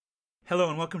Hello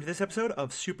and welcome to this episode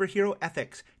of Superhero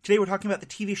Ethics. Today we're talking about the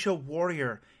TV show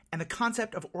Warrior and the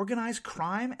concept of organized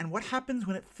crime and what happens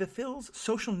when it fulfills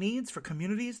social needs for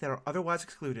communities that are otherwise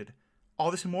excluded.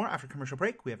 All this and more after a commercial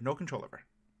break we have no control over.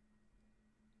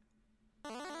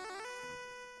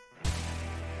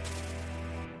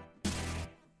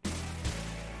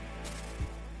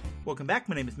 Welcome back.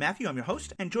 My name is Matthew. I'm your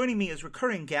host. And joining me is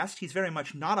recurring guest. He's very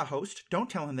much not a host. Don't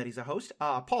tell him that he's a host.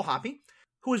 Paul Hoppy,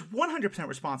 who is 100%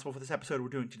 responsible for this episode we're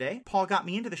doing today. Paul got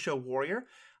me into the show Warrior.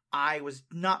 I was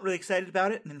not really excited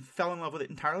about it and then fell in love with it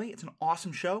entirely. It's an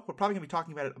awesome show. We're probably going to be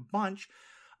talking about it a bunch.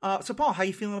 So Paul, how are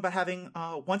you feeling about having,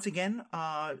 once again,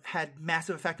 had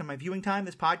massive effect on my viewing time,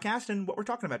 this podcast, and what we're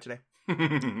talking about today?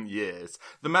 Yes.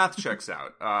 The math checks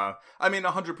out.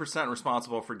 100%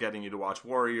 responsible for getting you to watch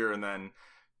Warrior and then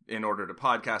in order to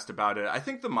podcast about it. I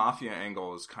think the Mafia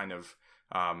angle is kind of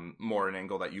more an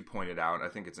angle that you pointed out. I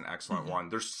think it's an excellent one.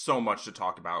 There's so much to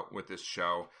talk about with this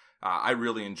show. I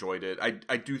really enjoyed it.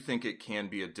 I do think it can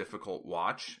be a difficult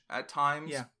watch at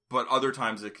times, but other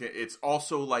times it's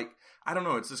also like, I don't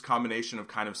know, it's this combination of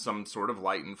kind of some sort of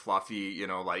light and fluffy,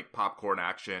 like popcorn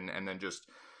action and then just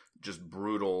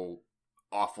brutal,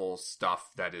 awful stuff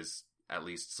that is at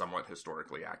least somewhat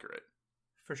historically accurate.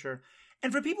 For sure.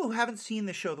 And for people who haven't seen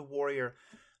the show The Warrior,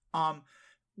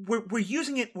 we're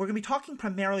using it, we're going to be talking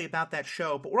primarily about that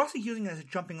show, but we're also using it as a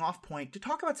jumping off point to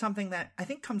talk about something that I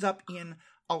think comes up in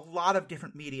a lot of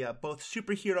different media, both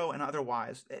superhero and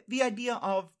otherwise. The idea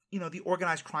of, the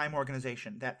organized crime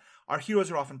organization that our heroes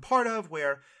are often part of,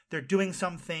 where they're doing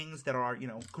some things that are,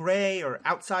 gray or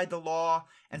outside the law,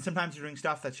 and sometimes they're doing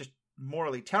stuff that's just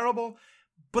morally terrible,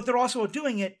 but they're also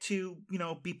doing it to,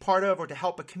 be part of or to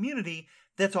help a community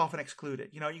that's often excluded.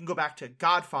 You can go back to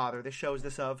Godfather. This shows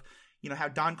this of, how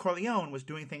Don Corleone was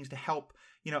doing things to help,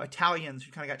 Italians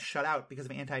who kind of got shut out because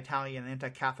of anti-Italian and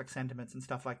anti-Catholic sentiments and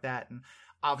stuff like that. And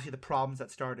obviously the problems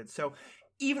that started. So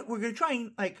even we're going to try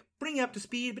and bring you up to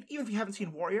speed, but even if you haven't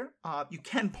seen Warrior, you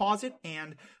can pause it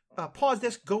and pause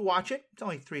this, go watch it. It's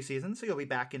only 3 seasons, so you'll be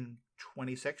back in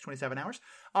 26, 27 hours.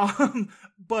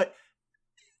 But,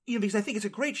 because I think it's a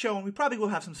great show and we probably will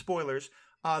have some spoilers,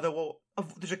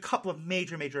 there's a couple of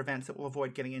major events that we'll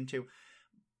avoid getting into.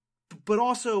 But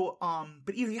also,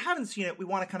 but even if you haven't seen it, we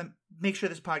want to kind of make sure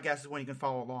this podcast is one you can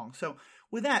follow along. So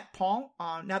with that, Paul,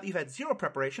 now that you've had zero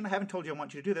preparation, I haven't told you I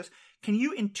want you to do this. Can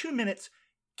you, in 2 minutes,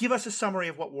 give us a summary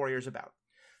of what Warrior's about?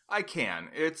 I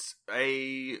can. It's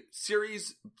a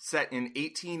series set in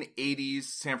 1880s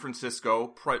San Francisco,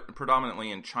 predominantly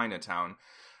in Chinatown,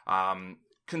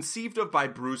 conceived of by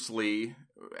Bruce Lee,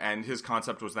 and his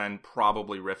concept was then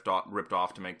probably ripped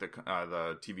off to make the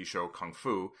TV show Kung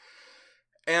Fu.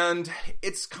 And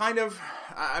it's kind of,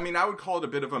 I would call it a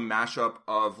bit of a mashup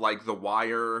of like The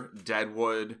Wire,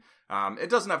 Deadwood. It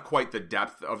doesn't have quite the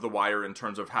depth of The Wire in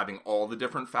terms of having all the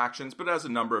different factions, but it has a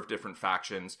number of different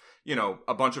factions.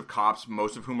 A bunch of cops,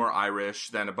 most of whom are Irish,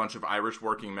 then a bunch of Irish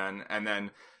working men, and then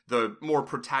the more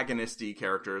protagonisty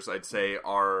characters, I'd say,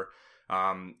 are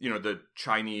the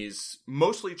Chinese,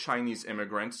 mostly Chinese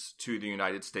immigrants to the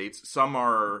United States. Some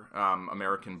are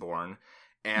American born.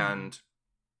 And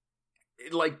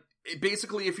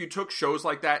basically, if you took shows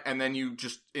like that and then you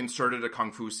just inserted a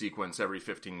Kung Fu sequence every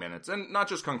 15 minutes, and not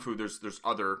just Kung Fu, there's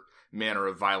other manner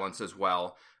of violence as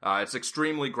well. It's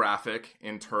extremely graphic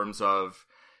in terms of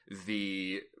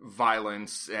the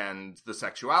violence and the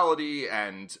sexuality,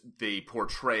 and they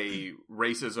portray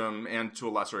racism and to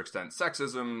a lesser extent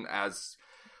sexism as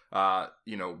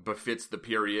befits the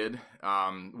period,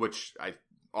 which I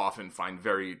often find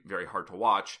very, very hard to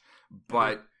watch.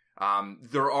 But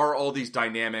there are all these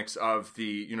dynamics of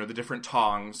the different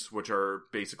tongs, which are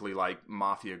basically like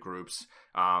mafia groups,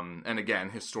 and again,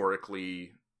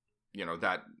 historically,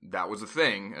 that was a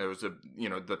thing. It was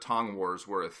the Tong Wars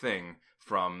were a thing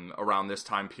from around this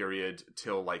time period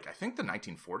till I think the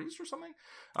 1940s or something.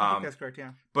 I think that's correct,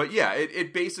 yeah. But yeah,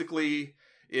 it basically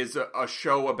is a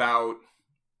show about,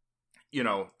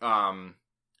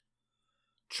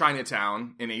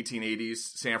 Chinatown in 1880s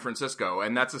San Francisco.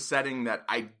 And that's a setting that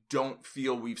I don't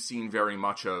feel we've seen very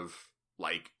much of,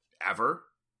 ever.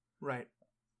 Right.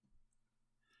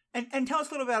 And tell us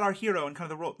a little about our hero and kind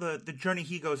of the journey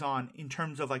he goes on in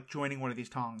terms of joining one of these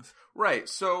tongs. Right.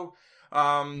 So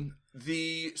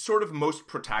the sort of most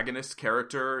protagonist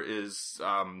character is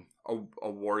a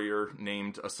warrior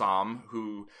named Assam,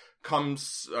 who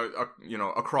comes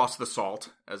across the salt,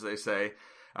 as they say,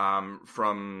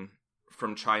 from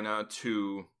China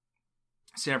to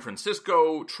San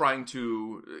Francisco, trying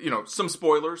to, some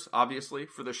spoilers, obviously,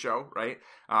 for the show, right?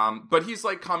 But he's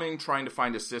like trying to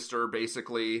find a sister,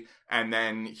 basically, and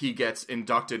then he gets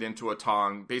inducted into a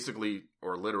Tong, basically,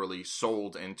 or literally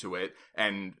sold into it,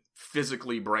 and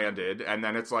physically branded, and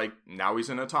then it's like, now he's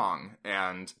in a Tong,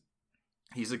 and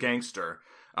he's a gangster.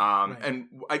 Right. And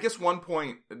I guess one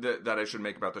point that I should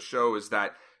make about the show is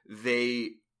that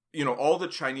they, all the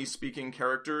Chinese-speaking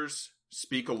characters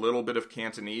speak a little bit of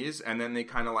Cantonese, and then they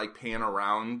kind of like pan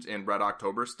around in Red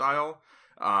October style,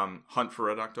 Hunt for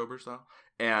Red October style,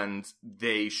 and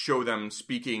they show them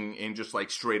speaking in just like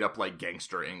straight up like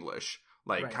gangster English,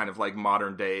 like right. Kind of like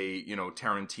modern day,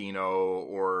 Tarantino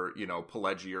or,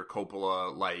 Pileggi or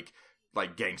Coppola,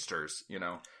 like gangsters,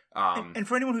 And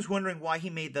for anyone who's wondering why he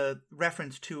made the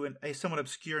reference to a somewhat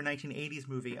obscure 1980s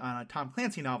movie on a Tom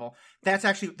Clancy novel, that's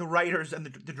actually the writers and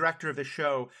the director of the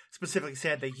show specifically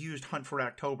said they used Hunt for Red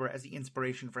October as the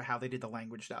inspiration for how they did the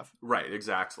language stuff. Right,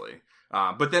 exactly.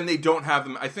 But then they don't have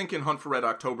them, I think in Hunt for Red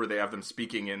October they have them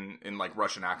speaking in like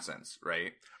Russian accents,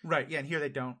 right? Right, yeah, and here they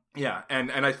don't. Yeah,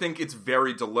 and I think it's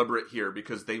very deliberate here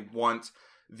because they want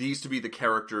these to be the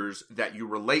characters that you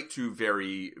relate to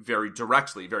very, very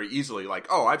directly, very easily. Like,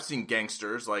 oh, I've seen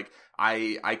gangsters. Like,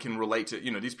 I can relate to,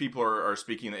 these people are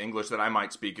speaking the English that I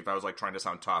might speak if I was like trying to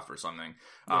sound tough or something.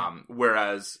 Yeah.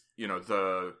 Whereas,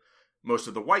 most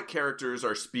of the white characters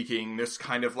are speaking this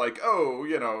kind of like,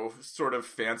 sort of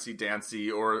fancy dancy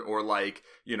or like,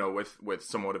 with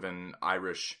somewhat of an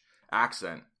Irish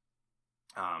accent.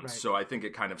 Right. So I think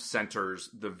it kind of centers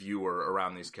the viewer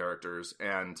around these characters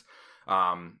and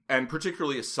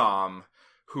particularly Assam,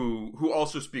 who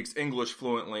also speaks English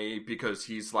fluently because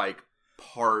he's like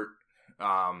part.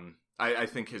 I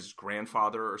think his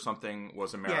grandfather or something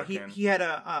was American. Yeah, he had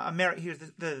he was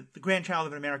the grandchild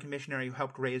of an American missionary who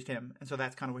helped raise him, and so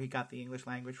that's kind of where he got the English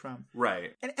language from.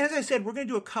 Right. And as I said, we're going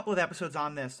to do a couple of episodes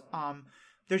on this.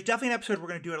 There's definitely an episode we're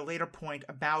going to do at a later point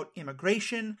about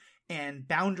immigration and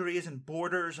boundaries and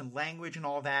borders and language and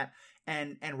all that,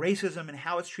 and racism and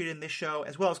how it's treated in this show,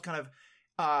 as well as kind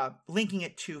of linking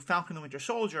it to Falcon and the Winter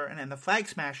Soldier and the Flag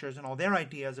Smashers and all their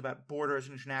ideas about borders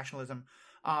and internationalism.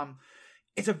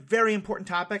 It's a very important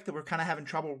topic that we're kind of having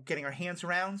trouble getting our hands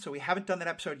around, so we haven't done that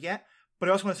episode yet. But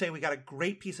I also want to say we got a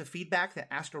great piece of feedback that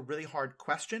asked a really hard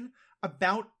question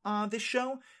about this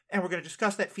show, and we're going to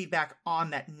discuss that feedback on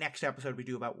that next episode we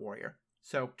do about Warrior.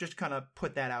 So just to kind of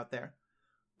put that out there.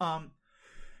 And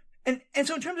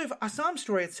so in terms of Assam's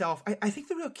story itself, I think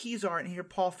the real keys are, and here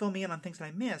Paul, fill me in on things that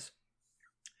I miss.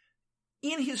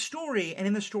 In his story, and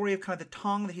in the story of kind of the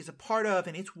Tong that he's a part of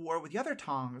and its war with the other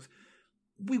Tongs,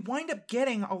 we wind up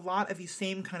getting a lot of these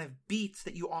same kind of beats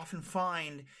that you often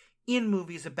find in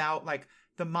movies about like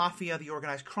the mafia, the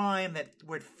organized crime,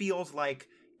 where it feels like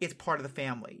it's part of the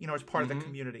family, it's part of the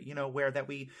community, where that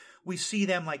we see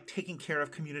them like taking care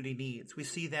of community needs. We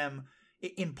see them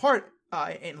in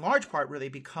large part really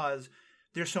because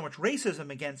there's so much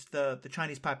racism against the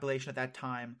Chinese population at that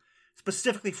time,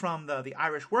 specifically from the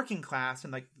Irish working class,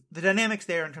 and like the dynamics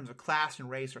there in terms of class and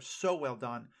race are so well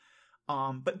done.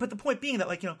 But the point being that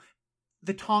like,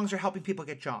 the Tongs are helping people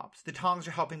get jobs. The Tongs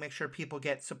are helping make sure people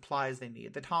get supplies they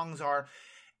need. The Tongs are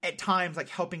at times like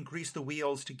helping grease the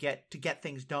wheels to get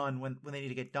things done when they need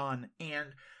to get done.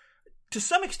 And to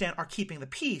some extent are keeping the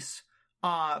peace.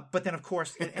 But then of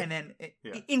course, and then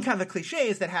yeah. In kind of the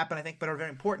cliches that happen, I think, but are very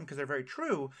important because they're very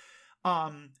true.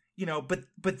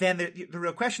 But then the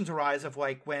real questions arise of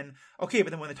like when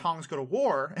the Tongs go to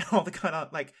war and all the kind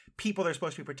of like people they're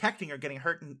supposed to be protecting are getting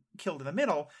hurt and killed in the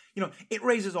middle, it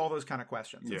raises all those kind of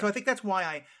questions. Yeah. And so I think that's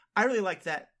why I really like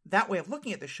that way of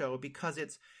looking at the show, because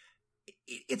it's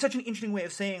such an interesting way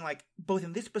of saying like both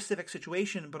in this specific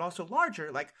situation, but also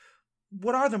larger, like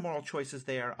what are the moral choices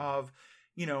there of,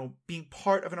 being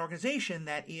part of an organization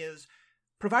that is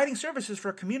providing services for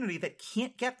a community that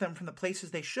can't get them from the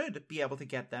places they should be able to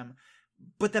get them,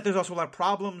 but that there's also a lot of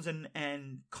problems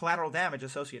and collateral damage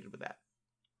associated with that.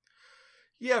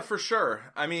 Yeah, for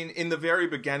sure. I mean, in the very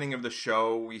beginning of the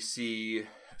show, we see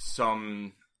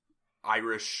some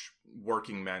Irish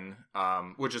working men,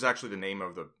 which is actually the name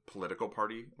of the political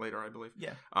party later, I believe.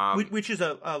 Yeah, which is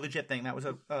a legit thing. That was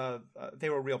they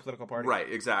were a real political party,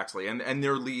 right? Exactly, and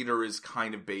their leader is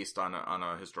kind of based on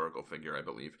a historical figure, I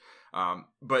believe.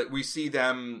 But we see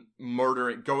them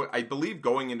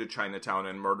going into Chinatown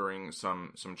and murdering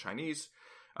some Chinese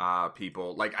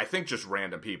people, like I think just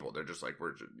random people. They're just like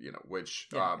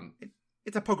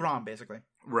it's a pogrom basically,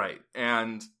 right?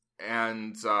 And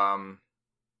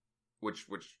which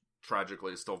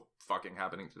tragically is still fucking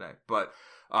happening today. But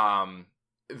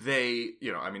they,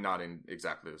 not in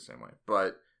exactly the same way,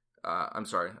 but I'm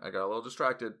sorry, I got a little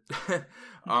distracted.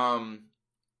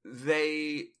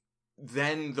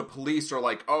 Then the police are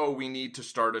like, oh, we need to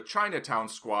start a Chinatown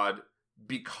squad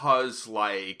because,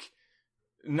 like,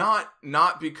 not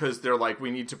because they're like,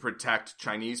 we need to protect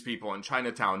Chinese people in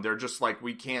Chinatown. They're just like,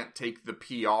 we can't take the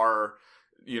PR,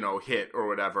 hit or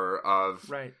whatever of,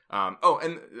 right.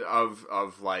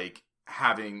 Of like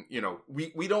having,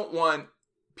 we don't want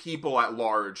people at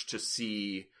large to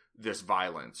see this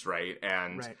violence, right?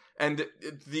 And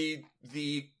the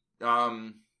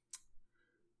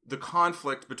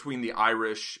conflict between the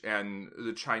Irish and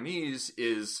the Chinese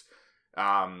is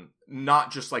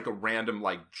not just like a random,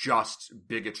 like, just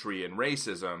bigotry and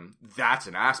racism. That's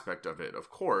an aspect of it, of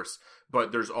course,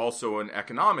 but there's also an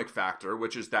economic factor,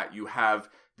 which is that you have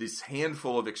this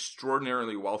handful of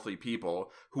extraordinarily wealthy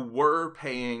people who were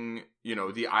paying,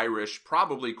 the Irish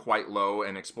probably quite low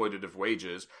and exploitative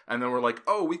wages. And then we're like,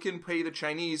 oh, we can pay the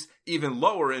Chinese even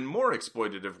lower and more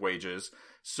exploitative wages.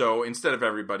 So instead of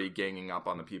everybody ganging up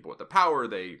on the people with the power,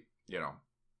 they,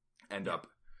 end up.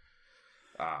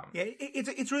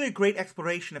 It's really a great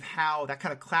exploration of how that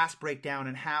kind of class breakdown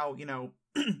and how,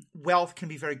 wealth can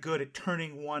be very good at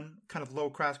turning one kind of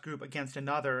low-class group against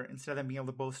another instead of them being able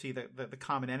to both see the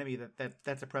common enemy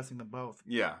that's oppressing them both.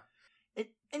 Yeah.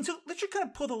 And so let's just kind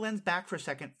of pull the lens back for a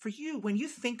second. For you, when you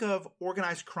think of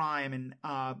organized crime and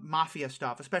mafia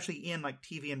stuff, especially in, like,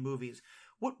 TV and movies,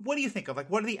 what do you think of? Like,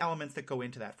 what are the elements that go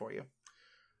into that for you?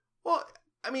 Well,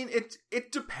 I mean,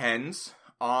 it depends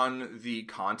on the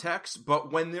context, but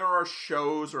when there are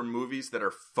shows or movies that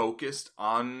are focused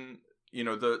on,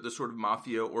 the sort of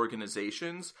mafia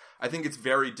organizations, I think it's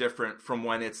very different from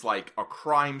when it's like a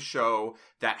crime show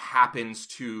that happens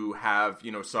to have,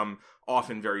 some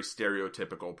often very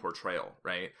stereotypical portrayal,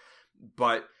 right?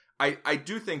 But I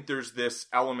do think there's this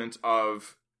element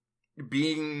of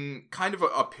being kind of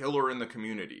a pillar in the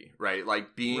community, right?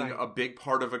 Like being a big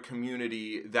part of a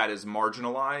community that is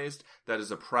marginalized, that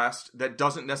is oppressed, that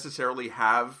doesn't necessarily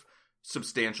have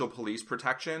substantial police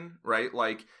protection, right?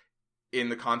 Like in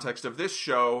the context of this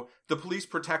show, the police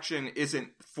protection isn't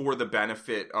for the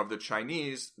benefit of the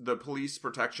Chinese. The police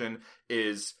protection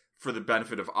is for the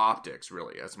benefit of optics,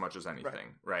 really, as much as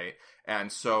anything, right?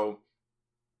 And so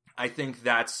I think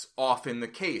that's often the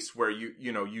case where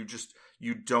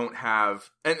you don't have,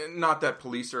 and not that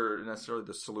police are necessarily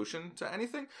the solution to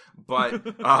anything, but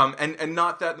and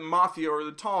not that the mafia or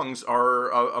the tongs are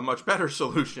a much better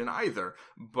solution either.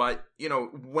 But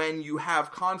when you have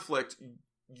conflict,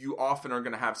 you often are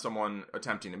going to have someone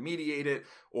attempting to mediate it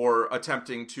or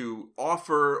attempting to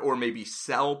offer or maybe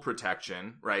sell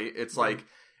protection, right? It's like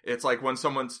when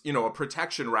someone's, a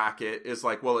protection racket is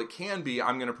like, well, it can be,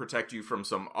 I'm going to protect you from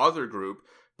some other group,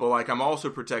 but like, I'm also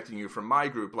protecting you from my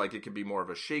group. Like it could be more of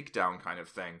a shakedown kind of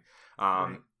thing.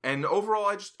 And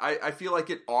overall, I feel like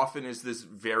it often is this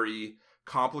very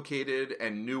complicated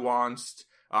and nuanced,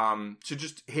 to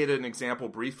just hit an example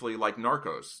briefly, like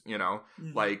Narcos,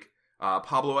 like,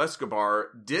 Pablo Escobar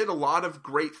did a lot of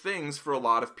great things for a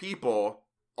lot of people,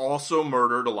 also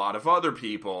murdered a lot of other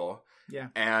people. Yeah.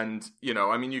 And,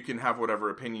 you can have whatever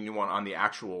opinion you want on the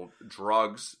actual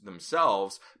drugs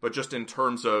themselves, but just in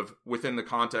terms of within the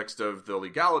context of the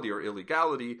legality or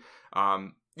illegality,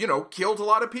 killed a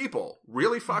lot of people,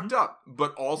 really fucked up,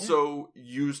 but also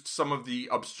used some of the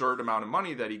absurd amount of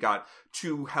money that he got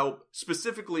to help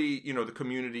specifically, the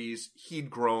communities he'd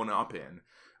grown up in.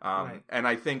 And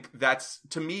I think that's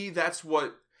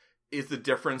what is the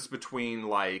difference between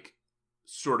like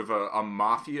sort of a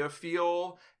mafia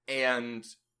feel and,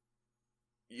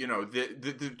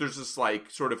 there's this like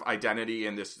sort of identity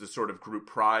and this sort of group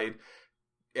pride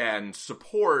and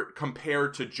support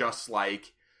compared to just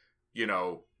like,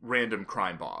 random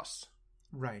crime boss.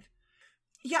 Right.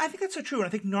 Yeah, I think that's so true. And I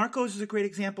think Narcos is a great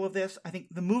example of this. I think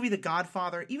the movie The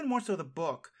Godfather, even more so the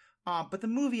book, but the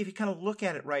movie, if you kind of look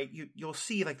at it right, you'll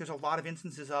see like there's a lot of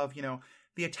instances of,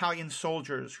 the Italian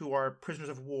soldiers who are prisoners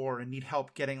of war and need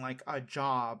help getting like a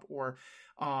job, or,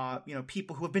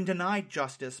 people who have been denied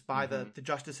justice by the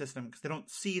justice system because they don't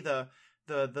see the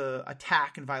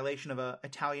attack and violation of a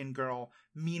Italian girl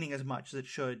meaning as much as it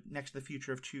should next to the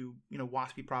future of two,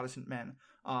 waspy Protestant men.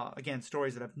 Again,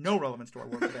 stories that have no relevance to our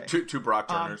world today. two Brock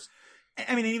Turners.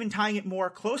 And even tying it more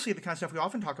closely to the kind of stuff we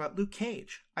often talk about, Luke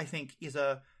Cage, I think, is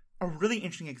a really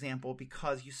interesting example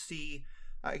because you see,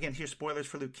 again, here's spoilers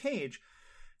for Luke Cage,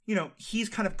 he's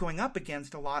kind of going up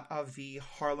against a lot of the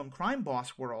Harlem crime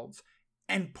boss worlds.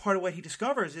 And part of what he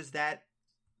discovers is that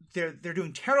they're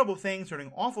doing terrible things, they're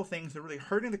doing awful things, they're really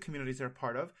hurting the communities they're a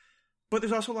part of. But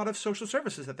there's also a lot of social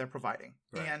services that they're providing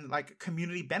and like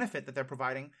community benefit that they're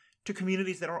providing to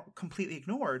communities that are completely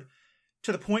ignored.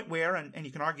 to the point where, and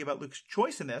you can argue about Luke's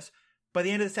choice in this, by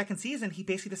the end of the second season, he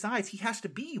basically decides he has to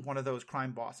be one of those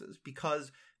crime bosses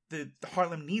because the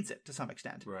Harlem needs it to some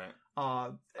extent. Right.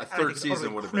 A third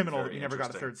season would have been criminal that we never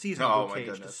got a third season. Oh, of Luke my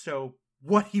Cage, goodness. So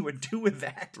what he would do with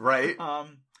that, right?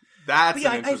 That's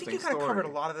an interesting I think you kind story. of covered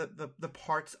a lot of the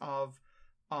parts of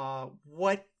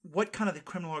what kind of the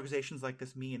criminal organizations like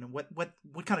this mean and what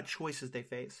kind of choices they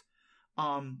face.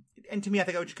 And to me, I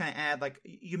think I would just kind of add, like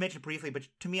you mentioned briefly, but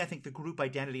to me, I think the group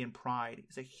identity and pride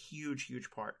is a huge,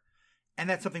 huge part. And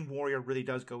that's something Warrior really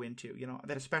does go into,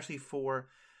 that especially for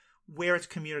where it's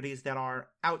communities that are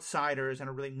outsiders and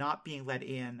are really not being let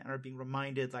in and are being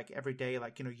reminded like every day,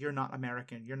 like, you're not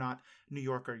American, you're not New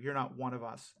Yorker, you're not one of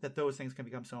us, that those things can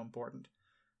become so important.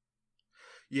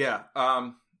 Yeah.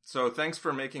 So thanks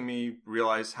for making me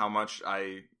realize how much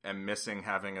I am missing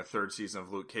having a third season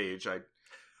of Luke Cage. I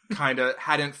kind of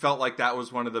hadn't felt like that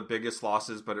was one of the biggest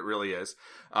losses, but it really is.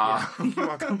 You're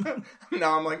welcome.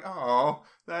 Now I'm like,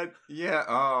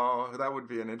 that would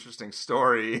be an interesting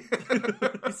story.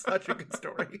 It's such a good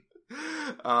story.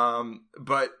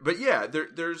 But yeah,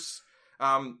 there's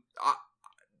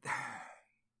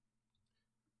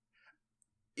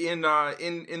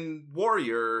in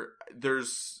Warrior,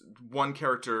 there's one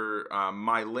character,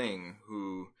 Mai Ling,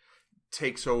 who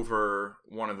takes over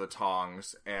one of the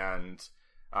Tongs, and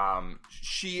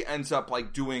she ends up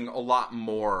like doing a lot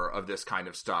more of this kind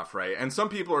of stuff, right? And some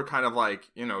people are kind of like,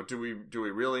 do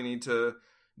we really need to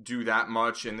do that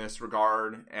much in this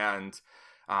regard? And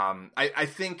I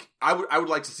think I would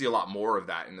like to see a lot more of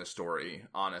that in the story,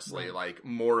 honestly. Right. Like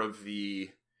more of the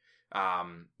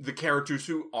characters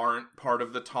who aren't part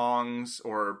of the Tongs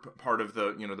or part of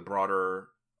the the broader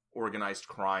organized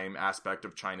crime aspect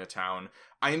of Chinatown.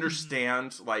 I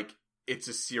understand like it's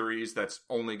a series that's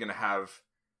only going to have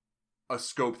a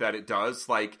scope that it does.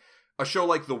 Like a show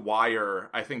like The Wire,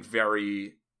 I think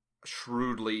very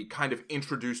shrewdly kind of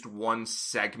introduced one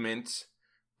segment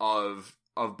of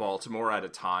Baltimore at a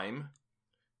time,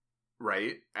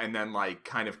 right? And then like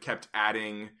kind of kept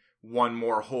adding one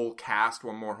more whole cast,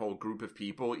 one more whole group of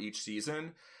people each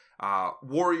season.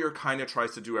 Warrior kind of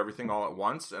tries to do everything all at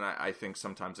once, and I think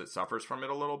sometimes it suffers from it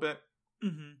a little bit.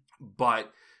 Mm-hmm.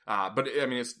 But I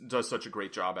mean, it does such a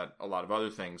great job at a lot of other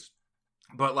things.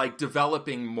 But like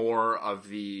developing more of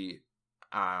the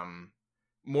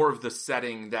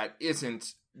setting that isn't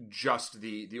just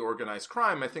the organized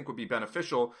crime, I think would be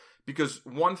beneficial, because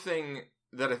one thing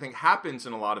that I think happens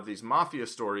in a lot of these mafia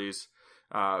stories,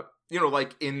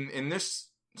 like in this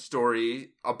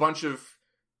story, a bunch of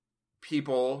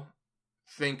people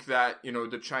think that,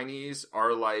 the Chinese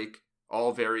are like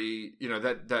all very,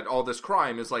 that all this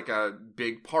crime is like a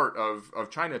big part of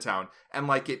Chinatown. And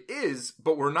like it is,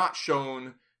 but we're not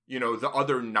shown, the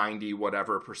other 90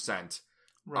 whatever percent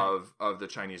right. of the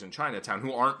Chinese in Chinatown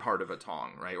who aren't part of a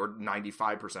Tong, right? Or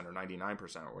 95% or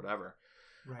 99% or whatever.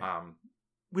 Right.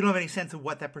 We don't have any sense of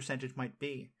what that percentage might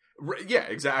be. Yeah,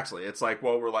 exactly. It's like,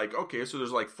 well, we're like, okay, so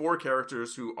there's like 4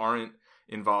 characters who aren't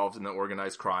involved in the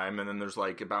organized crime, and then there's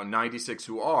like about 96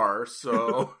 who are,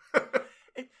 so...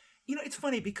 It's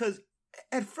funny because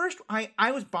at first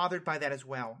I was bothered by that as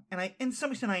well. And in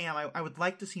some extent I am. I would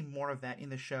like to see more of that in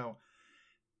the show.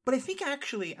 But I think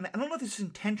actually, and I don't know if this is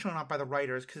intentional or not by the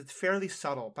writers because it's fairly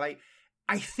subtle, but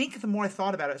I think the more I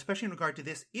thought about it, especially in regard to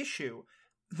this issue,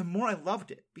 the more I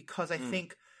loved it. Because I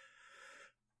think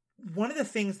one of the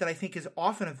things that I think is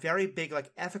often a very big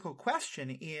like ethical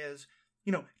question is,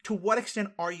 to what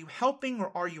extent are you helping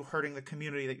or are you hurting the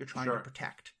community that you're trying to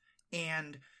protect?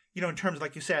 And... in terms of,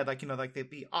 like you said, like, like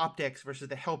the optics versus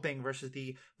the helping versus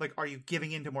the, like, are you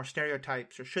giving into more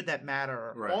stereotypes or should that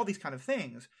matter? Or all these kind of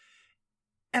things.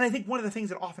 And I think one of the things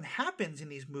that often happens in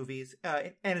these movies,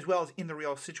 and as well as in the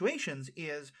real situations,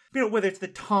 is, whether it's the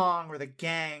Tong or the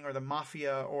gang or the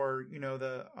mafia or,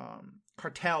 the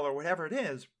cartel or whatever it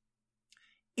is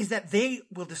that they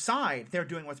will decide they're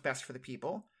doing what's best for the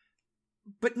people,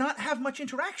 but not have much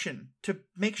interaction to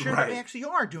make sure that they actually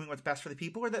are doing what's best for the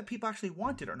people or that people actually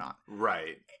want it or not.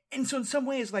 Right. And so in some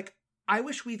ways, like, I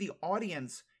wish we, the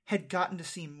audience, had gotten to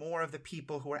see more of the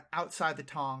people who are outside the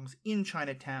Tongs in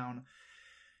Chinatown,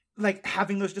 like,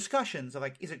 having those discussions of,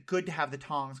 like, is it good to have the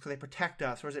Tongs because they protect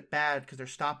us, or is it bad because they're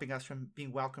stopping us from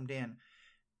being welcomed in?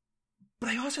 But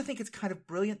I also think it's kind of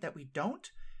brilliant that we don't,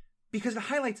 because it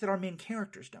highlights that our main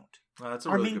characters don't. That's a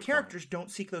our really main good characters point. don't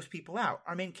seek those people out.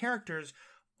 Our main characters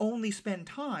only spend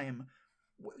time,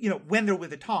 when they're with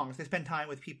the Tongs, they spend time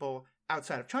with people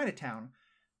outside of Chinatown,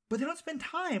 but they don't spend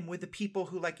time with the people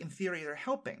who, like, in theory, they're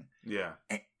helping. Yeah.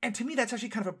 And to me, that's actually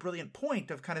kind of a brilliant point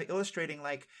of kind of illustrating,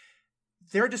 like,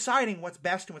 they're deciding what's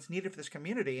best and what's needed for this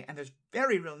community, and there's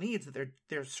very real needs that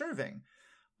they're serving.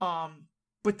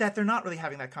 but that they're not really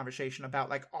having that conversation about,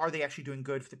 like, are they actually doing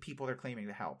good for the people they're claiming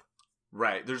to help?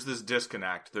 Right. There's this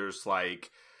disconnect. There's like,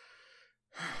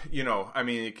 I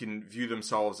mean, they can view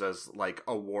themselves as like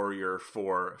a warrior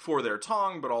for their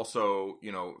tongue, but also,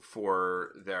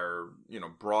 for their,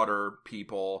 broader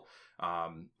people,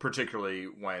 particularly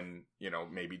when,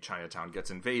 maybe Chinatown gets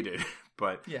invaded.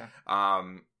 But, yeah.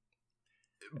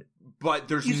 But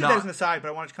there's you said that as an aside, but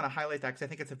I wanted to kind of highlight that because I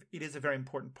think it is a very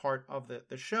important part of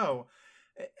the show.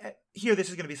 Here, this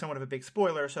is going to be somewhat of a big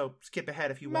spoiler, so skip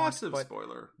ahead if you want. Massive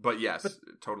spoiler. But yes,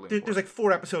 totally important. There's like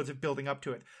 4 episodes of building up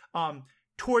to it.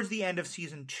 Towards the end of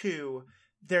season 2,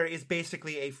 there is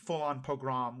basically a full-on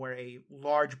pogrom where a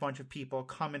large bunch of people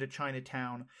come into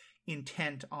Chinatown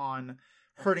intent on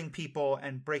hurting people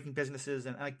and breaking businesses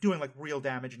and like doing like real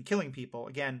damage and killing people.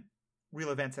 Again,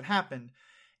 real events that happened.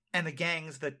 And the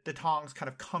gangs, the Tongs, kind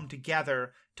of come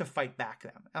together to fight back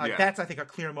them. And that's, I think, a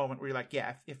clear moment where you're like,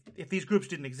 yeah, if these groups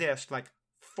didn't exist, like,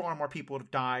 far more people would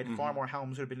have died, far more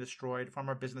homes would have been destroyed, far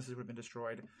more businesses would have been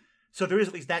destroyed. So there is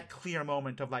at least that clear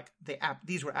moment of, like,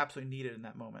 these were absolutely needed in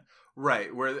that moment. Right,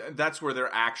 that's where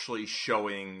they're actually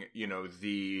showing,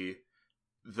 the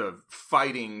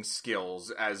fighting skills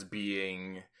as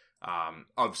being...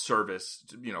 of service,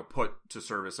 put to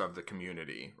service of the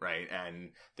community, right? And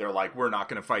they're like, we're not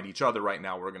going to fight each other right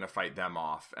now. We're going to fight them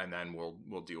off, and then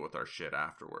we'll deal with our shit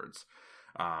afterwards.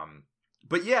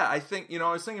 But yeah, I think,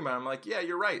 I was thinking about it, I'm like, yeah,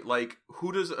 you're right. Like,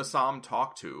 who does Assam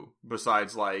talk to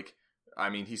besides, like,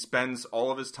 I mean, he spends all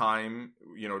of his time,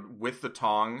 with the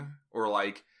Tong, or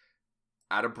like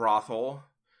at a brothel,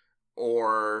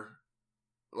 or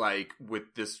like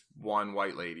with this one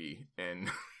white lady and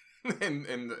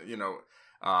in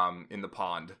the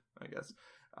pond, I guess.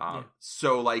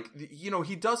 So like,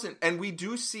 he doesn't, and we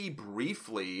do see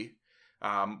briefly,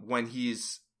 when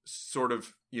he's sort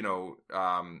of,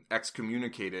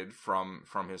 excommunicated from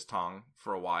his tongue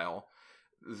for a while,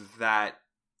 that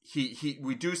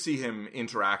we do see him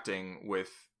interacting with,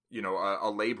 a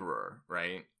laborer,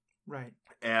 right? Right.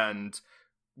 And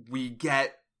we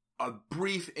get a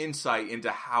brief insight into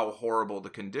how horrible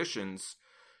the conditions,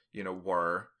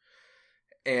 were.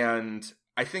 And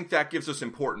I think that gives us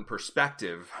important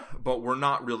perspective, but we're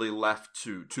not really left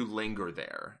to linger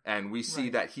there. And we see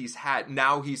that he's had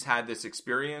this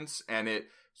experience, and it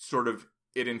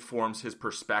informs his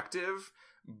perspective,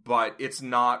 but it's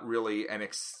not really an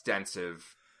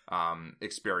extensive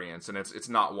experience, and it's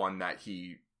not one that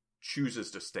he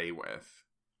chooses to stay with.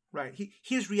 Right.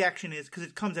 His reaction is, because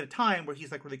it comes at a time where he's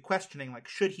like really questioning, like,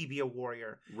 should he be a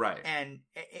warrior? Right. And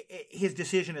his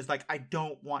decision is like, I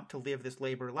don't want to live this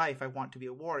labor life. I want to be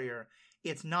a warrior.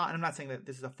 It's not, and I'm not saying that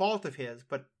this is a fault of his,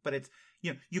 but it's,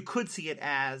 you could see it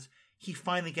as he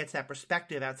finally gets that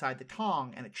perspective outside the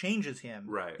Tong, and it changes him.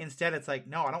 Right. Instead, it's like,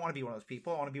 no, I don't want to be one of those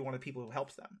people. I want to be one of the people who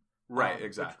helps them. Right.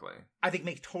 Exactly. I think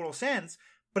makes total sense,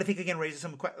 but I think again raises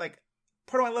some like,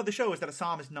 part of why I love the show is that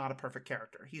Assam is not a perfect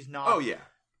character. He's not. Oh yeah.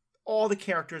 All the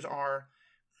characters are,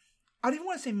 I don't even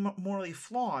want to say morally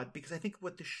flawed, because I think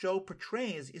what the show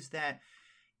portrays is that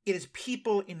it is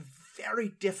people in very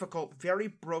difficult, very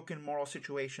broken moral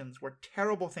situations where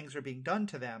terrible things are being done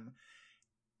to them,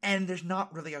 and there's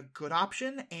not really a good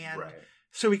option. And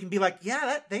so we can be like,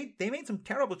 yeah, they made some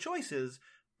terrible choices,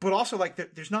 but also like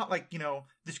there's not like,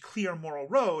 this clear moral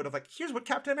road of like, here's what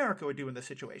Captain America would do in this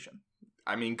situation.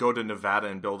 I mean, go to Nevada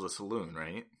and build a saloon,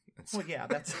 right? Well, yeah,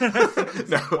 that's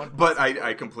no, but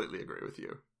I completely agree with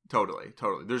you. Totally.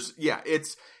 There's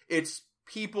it's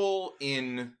people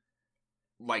in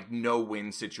like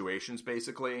no-win situations,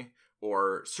 basically,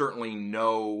 or certainly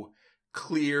no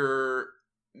clear,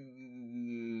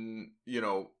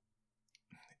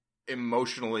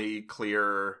 emotionally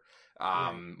clear,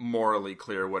 morally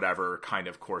clear, whatever kind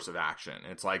of course of action.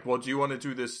 It's like, well, do you want to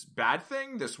do this bad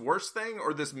thing, this worse thing,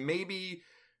 or this maybe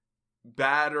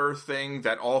badder thing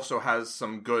that also has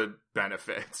some good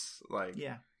benefits? Like,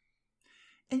 yeah.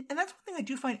 And that's one thing I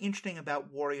do find interesting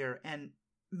about Warrior, and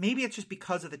maybe it's just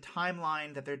because of the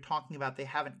timeline that they're talking about, they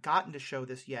haven't gotten to show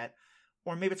this yet,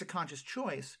 or maybe it's a conscious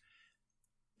choice.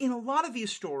 In a lot of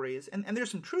these stories, and there's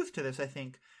some truth to this, I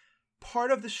think, part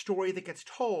of the story that gets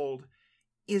told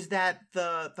is that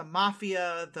the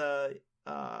mafia, the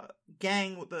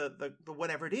gang, the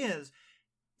whatever it is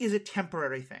a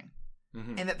temporary thing.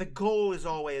 Mm-hmm. And that the goal is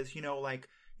always,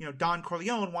 Don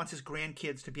Corleone wants his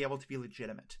grandkids to be able to be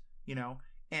legitimate,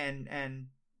 and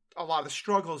a lot of the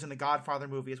struggles in the Godfather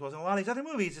movie, as well as in a lot of these other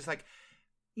movies, is like,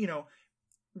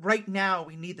 right now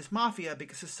we need this mafia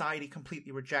because society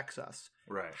completely rejects us.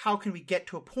 Right. How can we get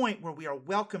to a point where we are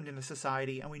welcomed into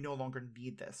society and we no longer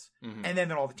need this? Mm-hmm. And then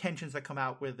there are all the tensions that come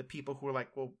out with the people who are like,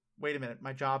 well, wait a minute,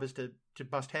 my job is to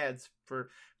bust heads for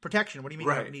protection. What do you mean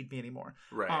you don't need me anymore?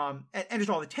 Right. And just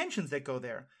all the tensions that go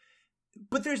there.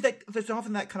 But there's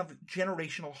often that kind of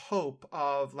generational hope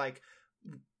of like,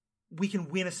 we can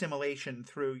win assimilation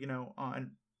through,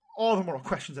 and all the moral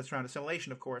questions that surround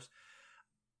assimilation, of course.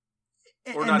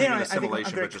 Or not even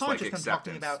assimilation, but just like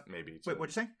acceptance, maybe. Wait,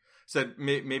 what'd you say? Said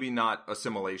maybe not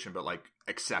assimilation, but like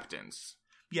acceptance.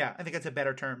 Yeah, I think that's a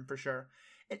better term for sure.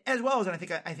 As well as, and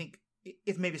I think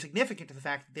it's maybe significant to the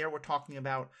fact that there we're talking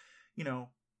about,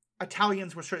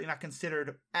 Italians were certainly not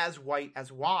considered as white as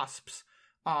WASPs,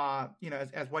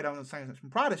 as white Anglo-Saxons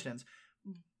and Protestants,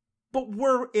 but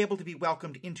were able to be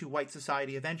welcomed into white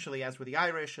society eventually, as were the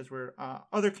Irish, as were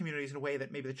other communities in a way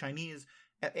that maybe the Chinese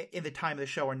in the time of the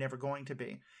show are never going to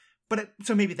be. But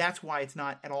so maybe that's why it's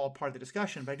not at all part of the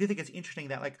discussion. But I do think it's interesting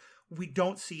that like we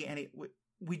don't see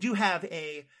we do have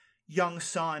a young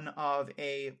son of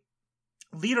a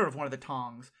leader of one of the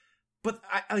Tongs, but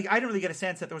I didn't really get a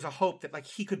sense that there was a hope that like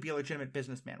he could be a legitimate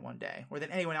businessman one day, or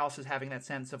that anyone else is having that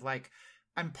sense of like,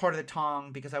 I'm part of the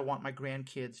Tong because I want my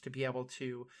grandkids to be able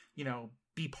to,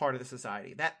 be part of the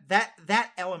society.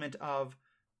 That element of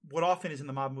what often is in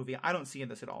the mob movie, I don't see in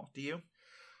this at all. Do you?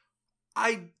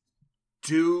 I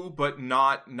do, but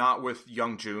not with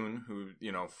young June, who,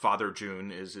 Father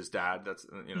June is his dad. That's,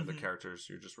 the characters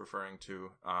you're just referring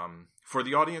to, for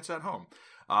the audience at home.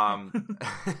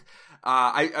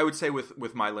 I would say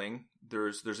with Mai Ling,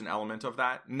 there's an element of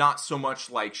that. Not so much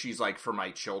like she's like for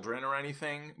my children or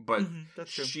anything, but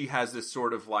she has this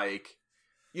sort of like,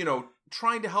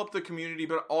 trying to help the community,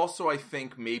 but also I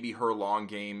think maybe her long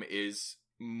game is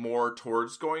more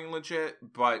towards going legit,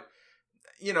 but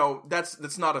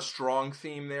that's not a strong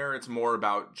theme there. It's more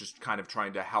about just kind of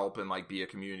trying to help and like be a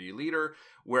community leader.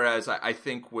 Whereas I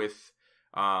think with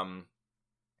young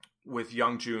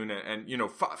June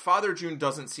and Father June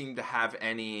doesn't seem to have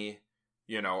any,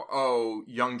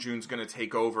 young June's going to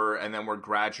take over and then we're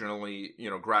gradually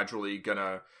going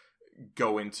to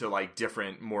go into like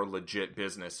different, more legit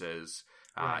businesses.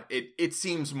 Right. It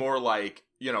seems more like,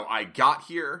 I got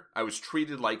here, I was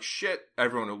treated like shit.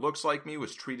 Everyone who looks like me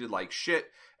was treated like shit.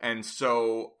 And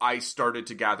so I started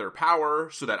to gather power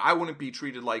so that I wouldn't be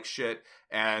treated like shit.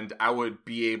 And I would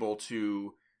be able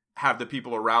to have the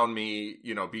people around me,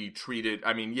 be treated.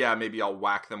 I mean, yeah, maybe I'll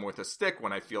whack them with a stick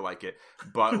when I feel like it.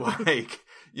 But like,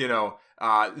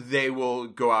 they will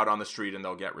go out on the street and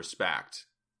they'll get respect.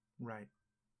 Right.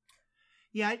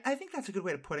 Yeah, I think that's a good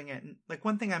way of putting it. And like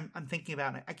one thing I'm thinking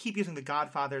about, and I keep using The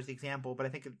Godfather as the example, but I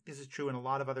think this is true in a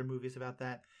lot of other movies about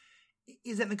that,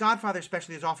 is that in The Godfather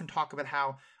especially, there's often talk about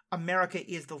how America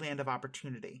is the land of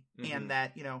opportunity, and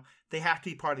that, they have to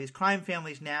be part of these crime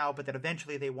families now, but that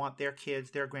eventually they want their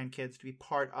kids, their grandkids to be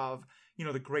part of,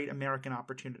 the great American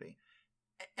opportunity.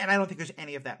 And I don't think there's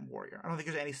any of that in Warrior. I don't think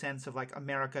there's any sense of like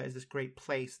America is this great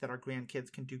place that our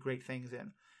grandkids can do great things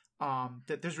in.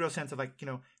 That there's a real sense of like,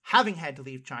 having had to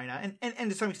leave China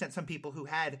and to some extent, some people who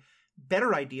had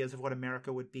better ideas of what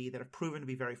America would be that have proven to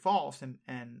be very false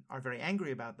and are very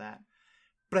angry about that.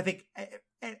 But I think,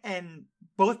 and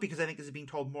both because I think this is being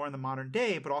told more in the modern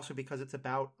day, but also because it's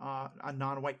about a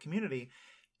non-white community,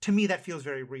 to me that feels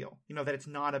very real. That it's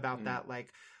not about that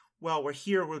like, well, we're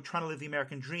here, we're trying to live the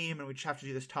American dream and we just have to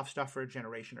do this tough stuff for a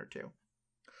generation or two.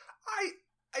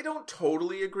 I don't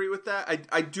totally agree with that.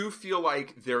 I do feel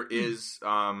like there is,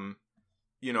 a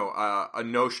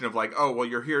notion of like, oh, well,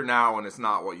 you're here now and it's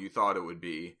not what you thought it would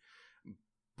be.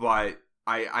 But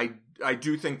I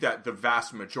do think that the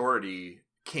vast majority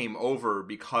came over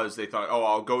because they thought, oh,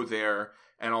 I'll go there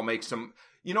and I'll make some,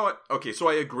 you know what? Okay, so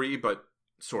I agree, but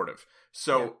sort of.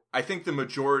 So yeah. I think the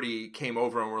majority came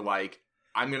over and were like,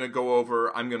 I'm going to go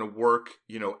over, I'm going to work,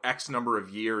 X number of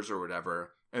years or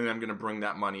whatever, and then I'm going to bring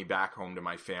that money back home to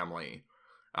my family.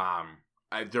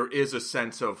 There is a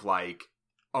sense of like,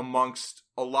 amongst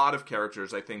a lot of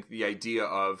characters, I think the idea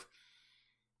of,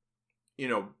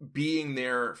 being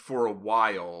there for a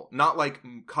while, not like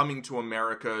coming to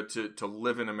America to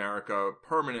live in America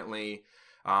permanently,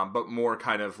 but more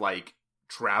kind of like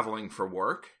traveling for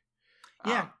work.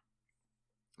 Yeah.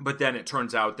 But then it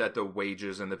turns out that the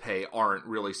wages and the pay aren't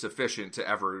really sufficient to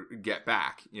ever get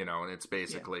back, and it's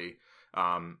basically,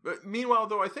 but meanwhile,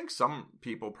 though, I think some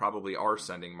people probably are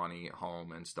sending money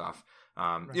home and stuff.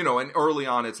 Right. And early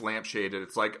on it's lampshaded.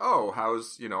 It's like, oh,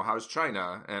 how's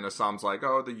China? And Assam's like,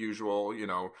 oh, the usual,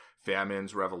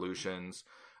 famines, revolutions,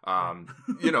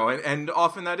 and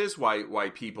often that is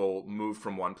why people move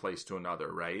from one place to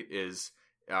another, right? Is,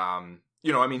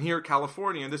 here in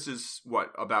California, this is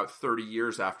about 30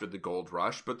 years after the gold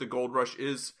rush, but the gold rush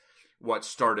is what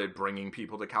started bringing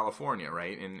people to California,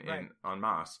 right? In en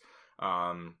masse.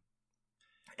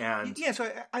 And yeah, so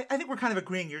I think we're kind of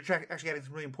agreeing. You're actually adding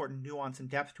some really important nuance and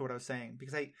depth to what I was saying,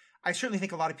 because I certainly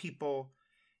think a lot of people,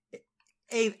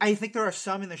 I think there are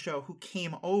some in the show who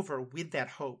came over with that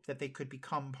hope that they could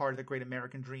become part of the great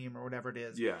American dream or whatever it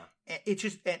is. Yeah. It's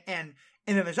just, and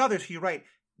then there's others who, you're right,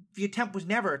 the attempt was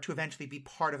never to eventually be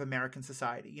part of American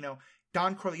society. You know,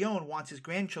 Don Corleone wants his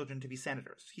grandchildren to be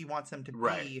senators. He wants them to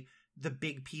be the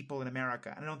big people in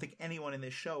America. And I don't think anyone in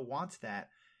this show wants that.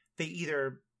 They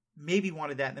either maybe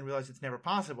wanted that and then realized it's never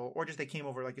possible, or just they came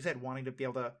over, like you said, wanting to be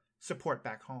able to support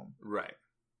back home. Right.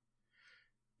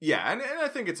 Yeah, and I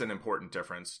think it's an important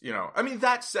difference. You know, I mean,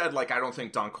 that said, like, I don't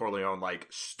think Don Corleone, like,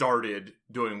 started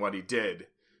doing what he did.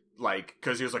 Like,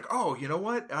 because he was like, oh, you know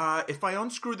what? If I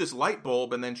unscrew this light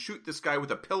bulb and then shoot this guy with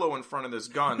a pillow in front of this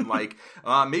gun, like,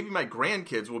 maybe my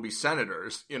grandkids will be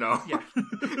senators, you know? Yeah.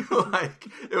 Like,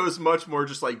 it was much more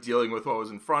just, like, dealing with what was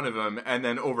in front of him. And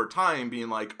then over time being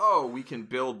like, oh, we can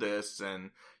build this and,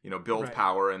 you know, build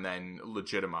power and then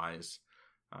legitimize.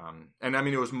 And I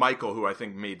mean, it was Michael who I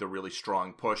think made the really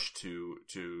strong push to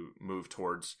move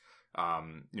towards,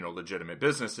 you know, legitimate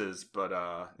businesses. But,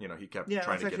 you know, he kept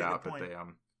trying to get out, but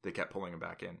they kept pulling him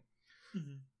back in.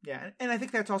 Mm-hmm. Yeah, and I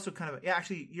think that's also kind of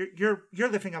actually you're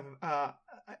lifting up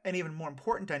an even more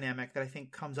important dynamic that I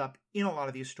think comes up in a lot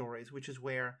of these stories, which is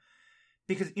where,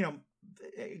 because, you know,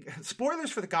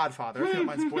 spoilers for The Godfather, if you don't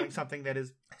mind spoiling something that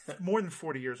is more than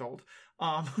 40 years old.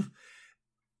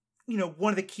 You know,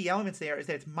 one of the key elements there is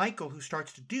that it's Michael who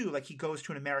starts to do, like, he goes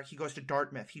to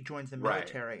Dartmouth, he joins the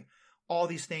military. Right. All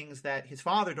these things that his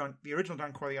father, the original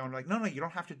Don Corleone, were like, no, you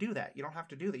don't have to do that. You don't have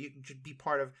to do that. You can just be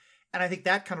part of. And I think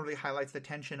that kind of really highlights the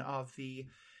tension of the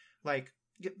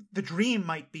dream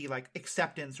might be like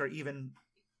acceptance or even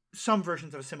some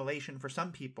versions of assimilation for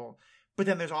some people. But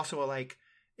then there's also I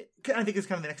think it's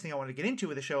kind of the next thing I wanted to get into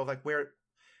with the show of like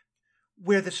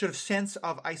where the sort of sense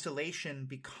of isolation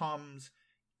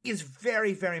is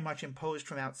very, very much imposed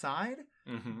from outside,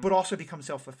 but also becomes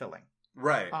self-fulfilling.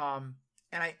 Right.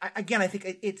 And I think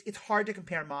it's hard to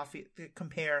compare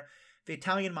the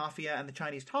Italian mafia and the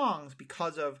Chinese tongs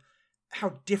because of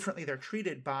how differently they're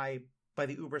treated by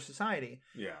the Uber society.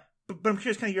 Yeah. But I'm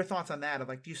curious, kind of your thoughts on that. Of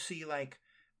like, do you see like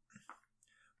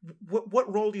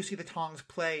what role do you see the tongs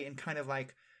play in kind of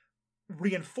like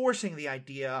reinforcing the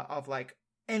idea of like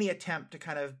any attempt to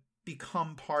kind of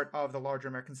become part of the larger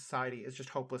American society is just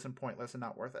hopeless and pointless and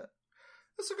not worth it?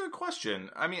 That's a good question.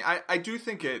 I mean, I do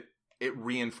think it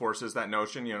reinforces that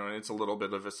notion, you know, and it's a little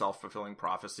bit of a self-fulfilling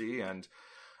prophecy. And,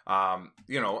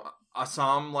 you know,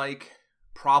 Assam, like,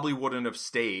 probably wouldn't have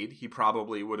stayed. He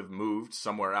probably would have moved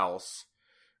somewhere else,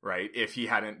 right? If he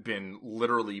hadn't been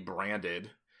literally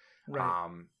branded,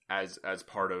 as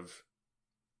part of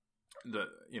the,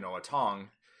 you know, a Tong.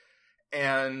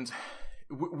 And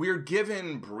we're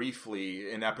given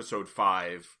briefly in episode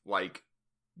 5, like,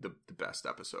 the best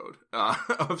episode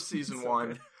of season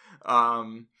 1.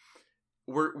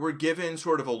 We're given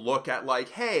sort of a look at like,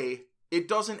 hey, it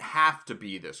doesn't have to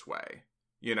be this way,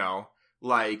 you know?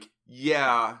 Like,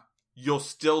 yeah, you'll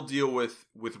still deal with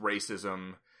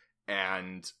racism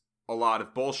and a lot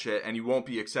of bullshit, and you won't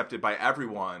be accepted by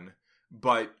everyone,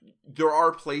 but there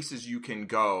are places you can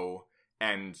go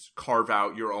and carve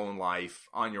out your own life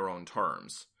on your own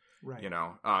terms. Right. You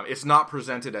know, it's not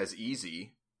presented as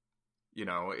easy. You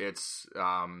know, it's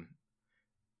the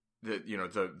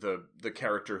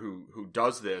character who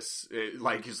does this, is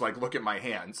like, look at my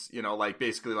hands, you know, like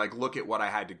basically like look at what I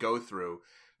had to go through,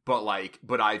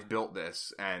 but I've built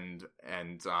this and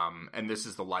this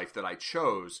is the life that I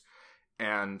chose.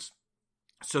 And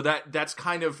so that's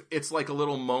kind of, it's like a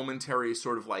little momentary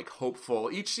sort of like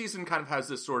hopeful. Each season kind of has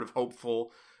this sort of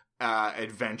hopeful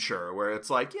adventure where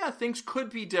it's like, yeah, things could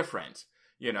be different,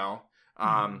 you know?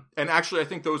 And actually I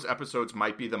think those episodes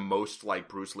might be the most like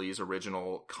Bruce Lee's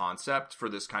original concept for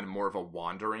this kind of more of a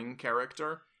wandering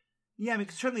character. Yeah, I mean,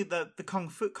 certainly the Kung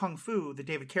Fu, the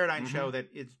David Carradine show that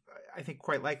is, I think,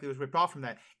 quite likely was ripped off from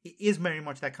that, it is very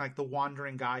much that kind of like the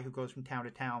wandering guy who goes from town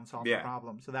to town solving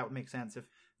problems. So that would make sense if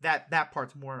that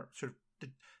part's more sort of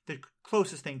the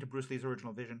closest thing to Bruce Lee's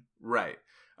original vision. Right.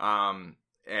 And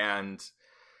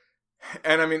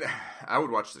I mean, I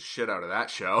would watch the shit out of that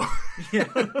show. Yeah.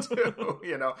 Too,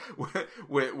 you know,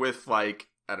 with like,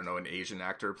 I don't know, an Asian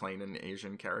actor playing an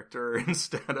Asian character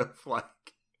instead of like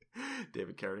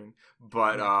David Carradine.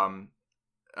 But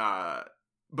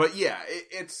yeah,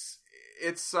 it's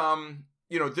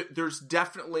you know, there's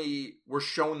definitely, we're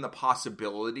shown the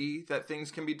possibility that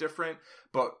things can be different,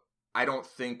 but I don't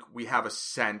think we have a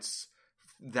sense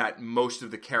that most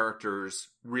of the characters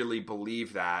really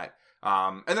believe that.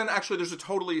 And then actually there's a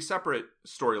totally separate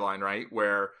storyline, right?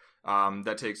 Where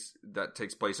that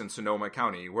takes place in Sonoma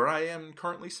County, where I am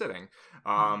currently sitting,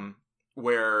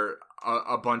 where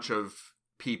a bunch of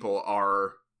people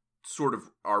are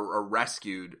are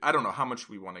rescued. I don't know how much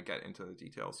we want to get into the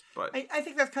details, but I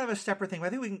think that's kind of a separate thing. But I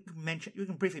think we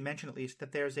can briefly mention at least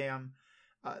that there's a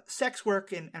sex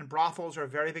work and brothels are a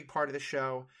very big part of the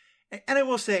show. And I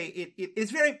will say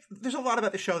there's a lot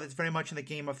about the show that's very much in the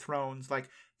Game of Thrones. Like,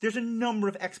 there's a number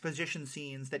of exposition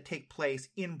scenes that take place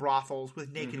in brothels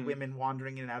with naked women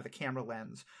wandering in and out of the camera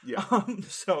lens. Yeah.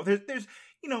 So there's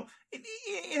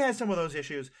it has some of those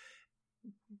issues.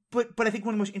 But I think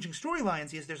one of the most interesting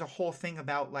storylines is there's a whole thing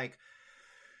about like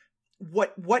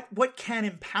what can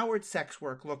empowered sex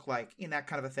work look like in that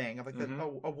kind of a thing of like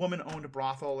a woman owned a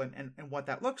brothel and what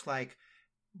that looks like.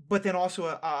 But then also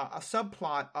a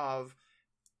subplot of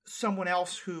someone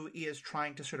else who is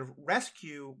trying to sort of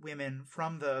rescue women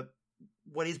from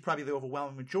what is probably the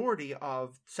overwhelming majority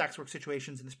of sex work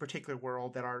situations in this particular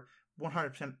world that are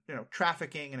 100%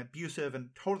 trafficking and abusive and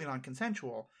totally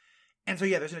non-consensual. And so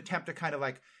there's an attempt to kind of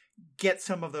like get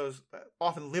some of those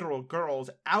often literal girls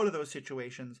out of those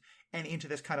situations and into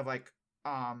this kind of like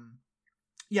I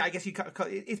guess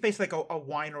it's basically like a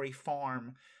winery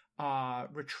farm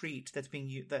retreat that's being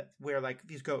used where like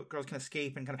these girls can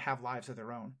escape and kind of have lives of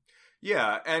their own.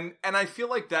 Yeah, and I feel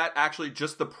like that actually,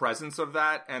 just the presence of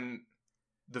that and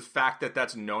the fact that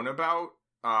that's known about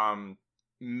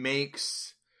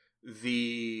makes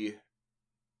the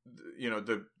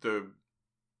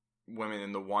women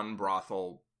in the one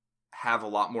brothel have a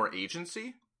lot more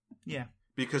agency. Yeah,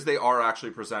 because they are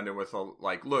actually presented with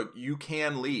look, you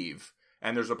can leave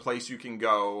and there's a place you can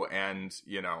go and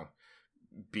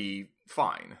be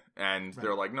fine. And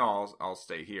they're like, no, I'll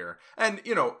stay here. And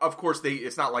of course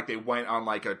it's not like they went on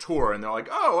like a tour and they're like,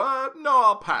 no,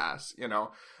 I'll pass.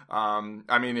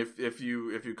 I mean, if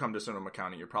you come to Sonoma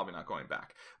County, you're probably not going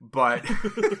back, but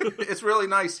it's really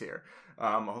nice here.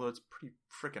 Although it's pretty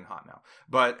freaking hot now.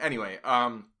 But anyway,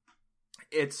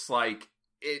 it's like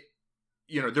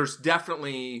there's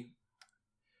definitely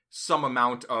some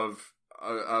amount of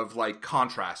like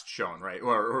contrast shown, right?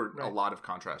 Or a lot of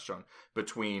contrast shown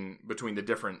between the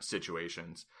different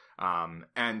situations.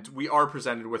 And we are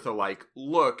presented with a like,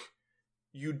 look,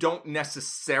 you don't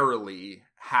necessarily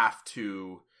have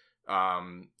to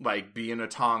like be in a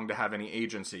tong to have any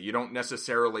agency. You don't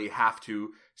necessarily have to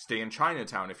stay in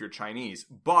Chinatown if you're Chinese,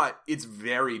 but it's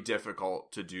very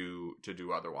difficult to do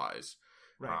otherwise.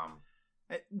 Right.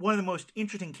 One of the most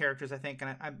interesting characters, I think,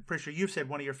 and I'm pretty sure you've said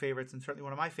one of your favorites, and certainly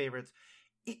one of my favorites,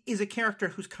 is a character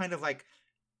who's kind of like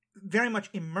very much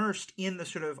immersed in the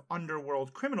sort of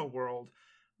underworld criminal world,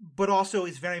 but also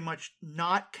is very much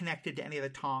not connected to any of the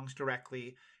tongs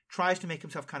directly, tries to make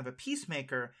himself kind of a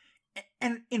peacemaker,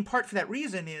 and in part for that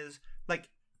reason is like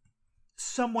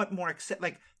somewhat more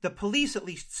like the police at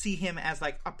least see him as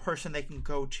like a person they can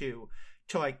go to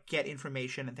like get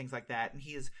information and things like that, and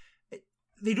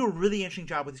they do a really interesting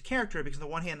job with his character because on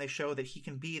the one hand they show that he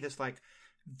can be this like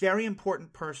very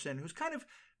important person who's kind of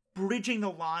bridging the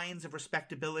lines of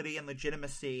respectability and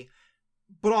legitimacy,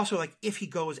 but also like if he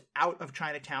goes out of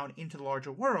Chinatown into the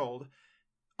larger world,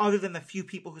 other than the few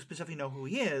people who specifically know who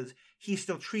he is, he's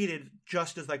still treated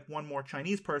just as like one more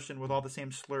Chinese person with all the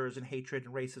same slurs and hatred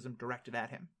and racism directed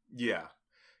at him. Yeah.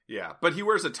 Yeah, but he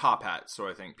wears a top hat, so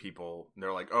I think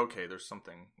they're like, okay, there's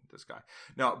something with this guy.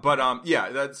 No, but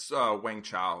that's Wang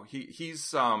Chao.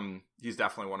 He's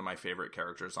definitely one of my favorite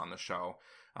characters on the show.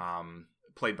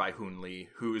 Played by Hoon Lee,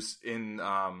 who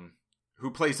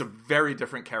plays a very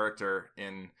different character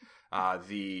in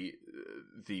the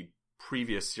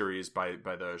previous series by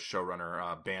the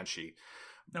showrunner Banshee.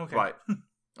 Okay, but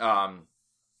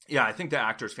I think the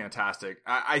actor's fantastic.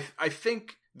 I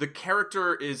think the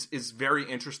character is very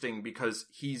interesting because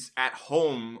he's at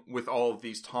home with all of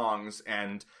these tongs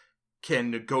and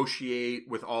can negotiate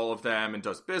with all of them and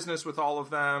does business with all of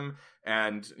them.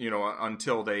 And,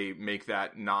 until they make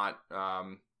that not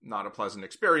a pleasant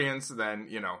experience, then,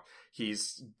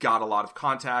 he's got a lot of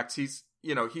contacts. He's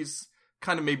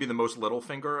kind of maybe the most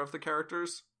Littlefinger of the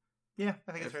characters. Yeah,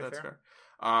 I think that's fair.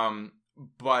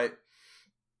 But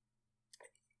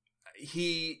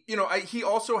he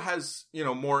also has,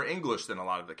 more English than a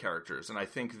lot of the characters. And I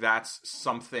think that's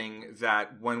something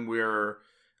that when we're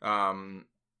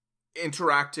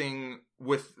interacting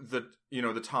with the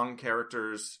Tong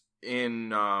characters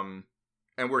and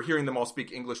we're hearing them all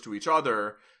speak English to each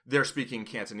other, they're speaking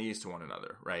Cantonese to one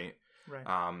another, right?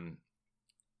 Right.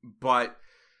 But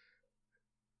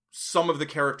some of the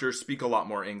characters speak a lot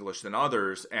more English than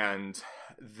others, and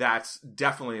that's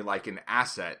definitely like an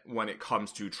asset when it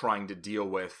comes to trying to deal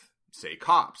with say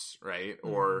cops, right?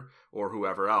 Or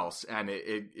whoever else. And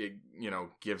it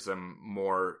gives him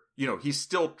more, he's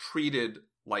still treated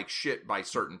like shit by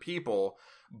certain people,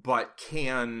 but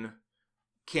can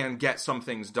get some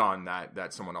things done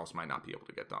that someone else might not be able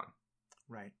to get done.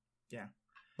 Right. Yeah.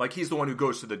 Like, he's the one who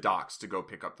goes to the docks to go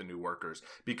pick up the new workers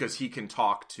because he can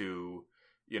talk to,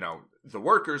 the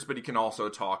workers, but he can also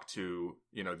talk to,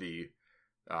 the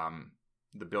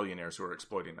billionaires who are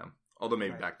exploiting them. Although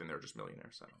maybe back then they were just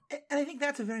millionaires. So. And I think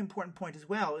that's a very important point as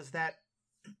well, is that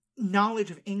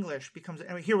knowledge of English becomes,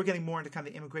 here we're getting more into kind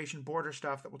of the immigration border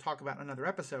stuff that we'll talk about in another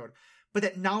episode, but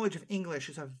that knowledge of English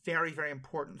is a very, very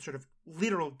important sort of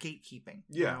literal gatekeeping,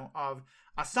 of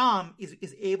Assam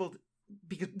is able to,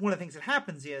 because one of the things that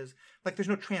happens is, like, there's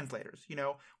no translators,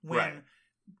 when,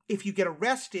 if you get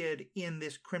arrested in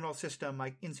this criminal system,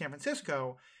 like in San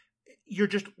Francisco, you're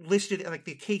just listed, like,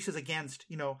 the cases against,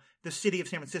 the city of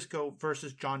San Francisco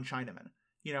versus John Chinaman,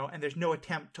 and there's no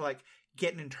attempt to, like,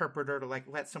 get an interpreter to, like,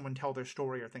 let someone tell their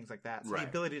story or things like that. So the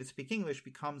ability to speak English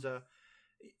becomes I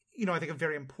think a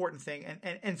very important thing.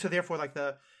 And so therefore, like,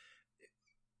 I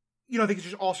think it's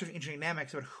just all sorts of interesting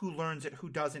dynamics about who learns it, who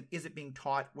doesn't, is it being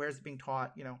taught, where is it being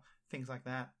taught, things like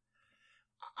that.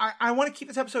 I want to keep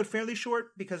this episode fairly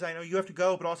short because I know you have to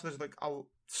go, but also there's like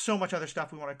so much other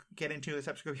stuff we want to get into. This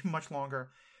episode's going to be much longer.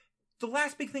 The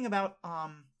last big thing about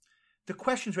the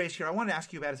questions raised here I wanted to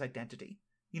ask you about is identity.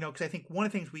 Because I think one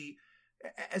of the things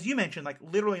as you mentioned, like,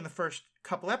 literally in the first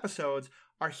couple episodes,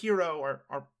 our hero or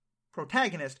our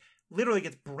protagonist literally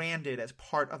gets branded as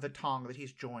part of the Tong that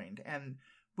he's joined. And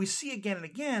we see again and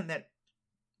again that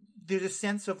there's a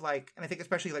sense of, like, and I think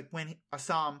especially, like, when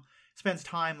Assam spends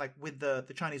time, like, with the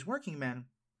Chinese working men,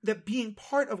 that being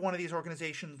part of one of these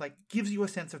organizations, like, gives you a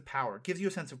sense of power, gives you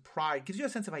a sense of pride, gives you a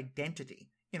sense of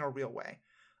identity in a real way.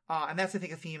 And that's, I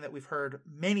think, a theme that we've heard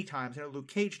many times. Luke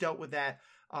Cage dealt with that.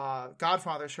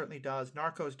 Godfather certainly does.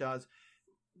 Narcos does.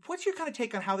 What's your kind of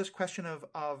take on how this question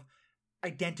of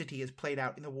identity is played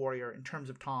out in The Warrior in terms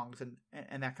of Tongs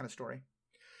and that kind of story?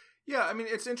 Yeah, I mean,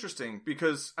 it's interesting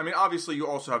because, I mean, obviously you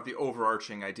also have the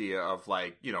overarching idea of,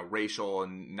 like, racial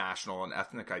and national and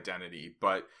ethnic identity,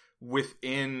 but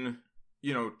within,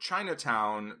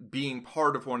 Chinatown, being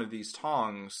part of one of these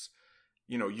Tongs,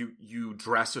 you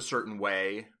dress a certain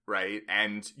way, right?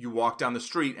 And you walk down the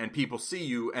street and people see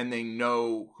you and they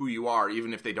know who you are,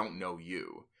 even if they don't know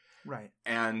you. Right.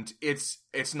 And it's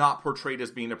not portrayed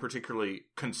as being a particularly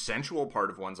consensual part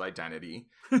of one's identity,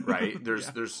 right?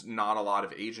 There's not a lot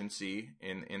of agency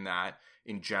in that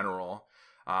in general.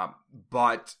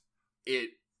 But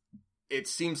it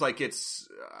seems like it's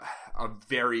a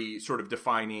very sort of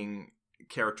defining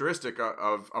characteristic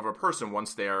of a person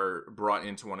once they are brought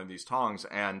into one of these Tongs.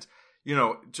 And,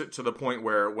 to the point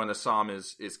where when Assam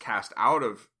is cast out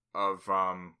of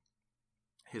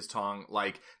his Tong,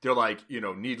 like, they're like,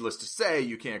 needless to say,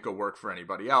 you can't go work for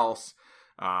anybody else.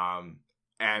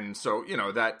 And so,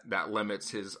 that limits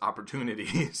his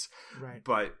opportunities. Right.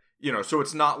 But, so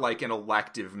it's not like an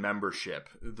elective membership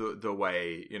the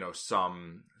way,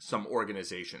 some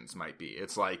organizations might be.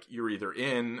 It's like you're either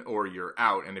in or you're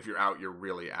out. And if you're out, you're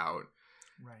really out.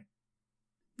 Right.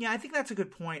 Yeah, I think that's a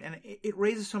good point. And it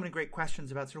raises so many great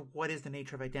questions about sort of what is the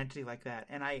nature of identity like that.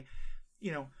 And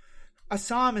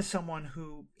Assam is someone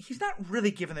who, he's not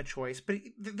really given the choice, but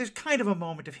there's kind of a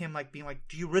moment of him, like, being like,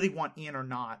 do you really want in or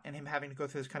not? And him having to go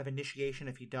through this kind of initiation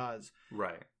if he does.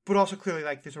 Right. But also clearly,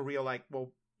 like, there's a real, like,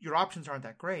 well, your options aren't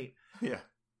that great. Yeah.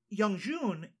 Young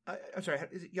Jun, I'm sorry,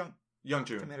 is it Young Jun?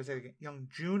 Young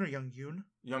Jun or Young Yoon?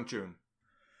 Young Jun.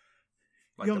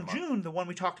 Like Young Jun, the one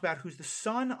we talked about, who's the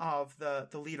son of the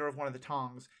leader of one of the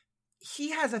Tongs,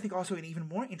 he has, I think, also an even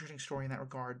more interesting story in that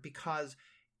regard, because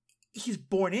he's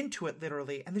born into it,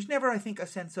 literally, and there's never, I think, a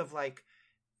sense of, like,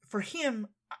 for him,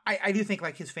 I do think,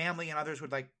 like, his family and others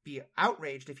would, like, be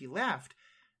outraged if he left,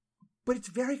 but it's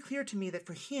very clear to me that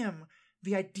for him,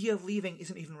 the idea of leaving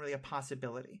isn't even really a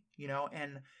possibility,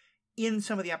 and in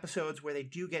some of the episodes where they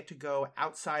do get to go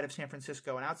outside of San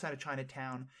Francisco and outside of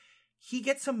Chinatown, he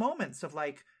gets some moments of,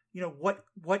 like,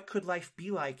 what could life be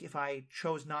like if I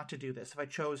chose not to do this, if I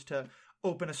chose to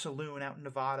open a saloon out in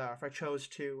Nevada, or if I chose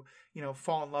to,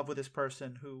 fall in love with this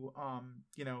person who,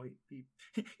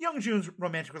 Young Jun's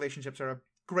romantic relationships are a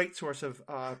great source of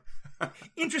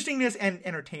interestingness and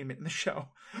entertainment in the show.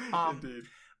 Indeed.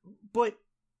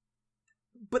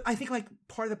 But I think, like,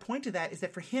 part of the point of that is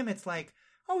that for him, it's like,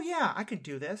 oh yeah, I could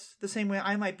do this. The same way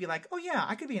I might be like, oh yeah,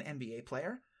 I could be an NBA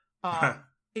player.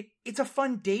 It's a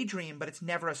fun daydream, but it's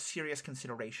never a serious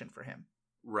consideration for him.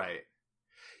 Right.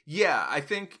 Yeah, I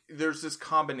think there's this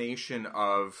combination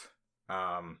of,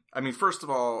 first of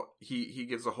all, he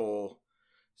gives a whole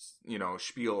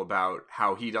spiel about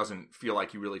how he doesn't feel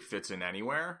like he really fits in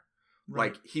anywhere.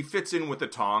 Right. Like, he fits in with the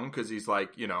Tong because he's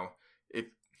like, if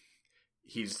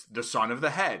he's the son of the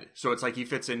head. So it's like he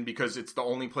fits in because it's the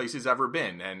only place he's ever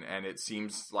been. And it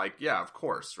seems like, yeah, of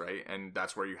course, right? And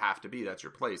that's where you have to be. That's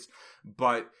your place.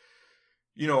 But,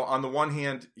 on the one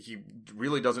hand, he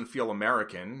really doesn't feel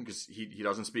American because he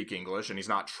doesn't speak English and he's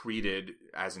not treated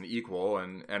as an equal.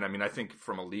 And I mean, I think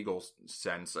from a legal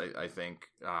sense, I think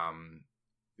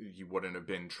he wouldn't have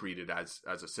been treated as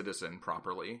a citizen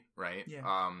properly, right?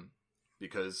 Yeah.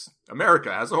 Because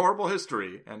America has a horrible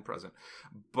history and present.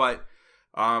 But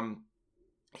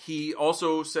he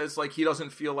also says, like, he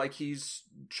doesn't feel like he's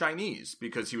Chinese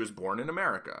because he was born in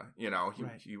America.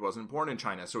 He wasn't born in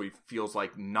China. So he feels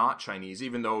like not Chinese,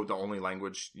 even though the only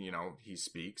language, he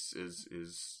speaks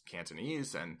is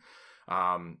Cantonese.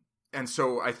 And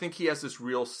so I think he has this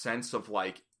real sense of,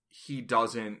 like, he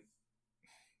doesn't,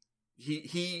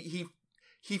 he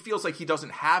feels like he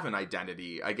doesn't have an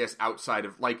identity, I guess, outside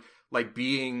of, like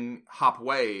being Hop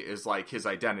Wei is like his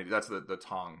identity. That's the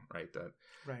Tong, right?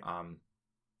 Right.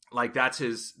 Like that's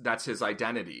his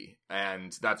identity,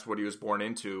 and that's what he was born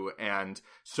into. And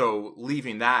so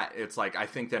leaving that, it's like, I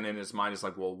think then in his mind is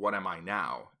like, well, what am I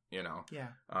now? Yeah.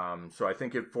 So I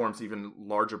think it forms even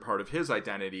larger part of his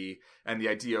identity, and the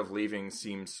idea of leaving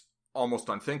seems almost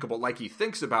unthinkable. Like, he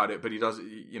thinks about it, but he doesn't,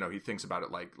 he thinks about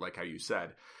it like how you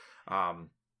said.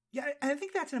 Yeah. And I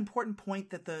think that's an important point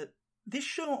that this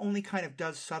show only kind of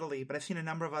does subtly, but I've seen a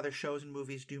number of other shows and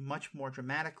movies do much more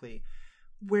dramatically,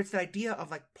 where it's the idea of,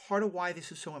 like, part of why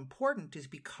this is so important is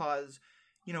because,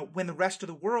 when the rest of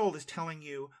the world is telling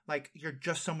you, like, you're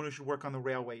just someone who should work on the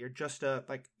railway, you're just 8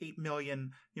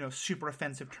 million, super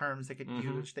offensive terms that get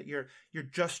used, that you're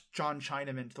just John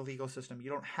Chinaman to the legal system, you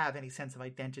don't have any sense of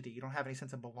identity, you don't have any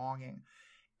sense of belonging.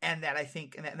 And that I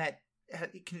think, and that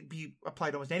it can be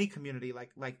applied to almost any community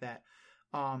like that.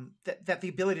 That the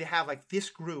ability to have, like, this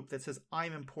group that says,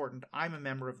 I'm important, I'm a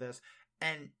member of this,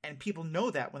 and people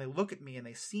know that when they look at me and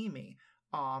they see me,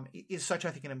 is such, I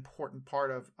think, an important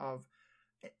part of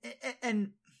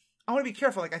and I want to be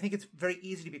careful. Like, I think it's very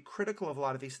easy to be critical of a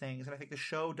lot of these things, and I think the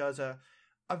show does a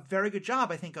very good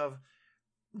job, I think, of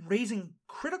raising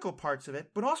critical parts of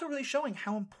it, but also really showing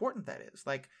how important that is.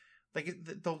 Like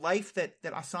the life that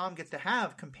Assam gets to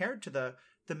have compared to the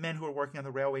men who are working on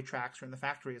the railway tracks or in the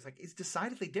factories, like, is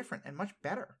decidedly different and much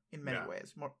better in many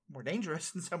ways, more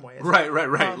dangerous in some ways.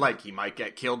 Right. Like, he might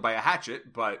get killed by a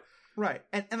hatchet, but right.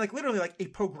 And like, literally, like, a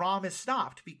pogrom is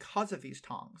stopped because of these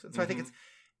tongs. And so I think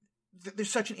there's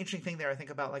such an interesting thing there. I think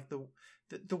about, like,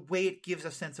 the way it gives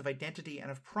a sense of identity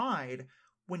and of pride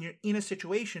when you're in a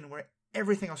situation where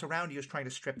everything else around you is trying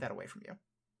to strip that away from you.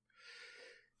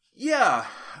 Yeah.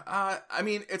 I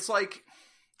mean, it's like,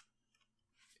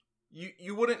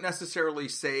 you wouldn't necessarily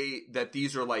say that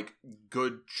these are, like,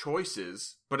 good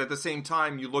choices, but at the same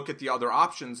time, you look at the other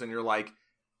options and you're like,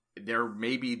 they're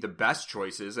maybe the best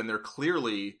choices, and they're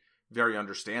clearly very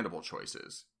understandable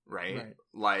choices, right?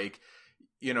 Like,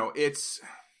 it's,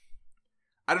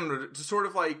 I don't know, to sort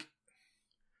of, like,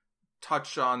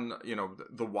 touch on,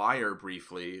 The Wire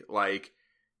briefly, like,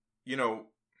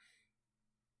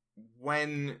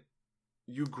 when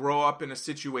you grow up in a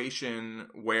situation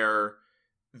where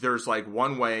there's, like,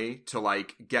 one way to,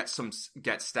 like, get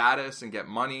status and get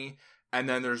money, and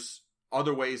then there's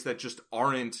other ways that just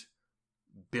aren't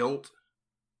built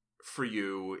for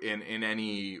you in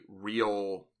any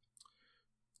real,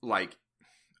 like,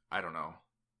 I don't know,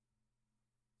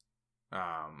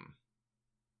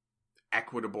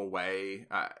 equitable way.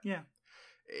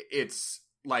 It's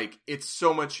like, it's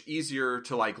so much easier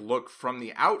to, like, look from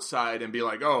the outside and be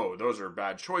like, oh, those are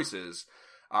bad choices.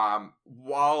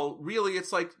 While really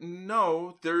it's like,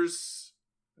 no, there's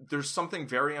something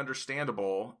very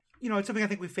understandable. It's something I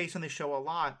think we face on this show a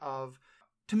lot of,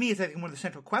 to me, it's, I think, one of the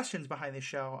central questions behind this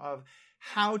show of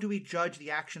how do we judge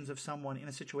the actions of someone in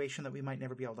a situation that we might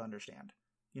never be able to understand,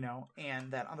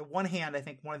 and that on the one hand, I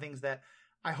think one of the things that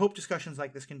I hope discussions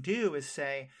like this can do is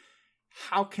say,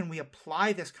 how can we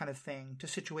apply this kind of thing to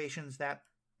situations that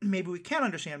maybe we can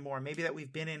understand more, maybe that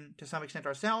we've been in to some extent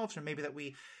ourselves, or maybe that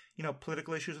we,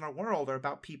 political issues in our world are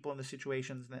about people in the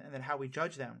situations and then how we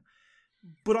judge them.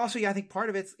 But also, I think part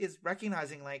of it is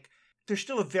recognizing, like, there's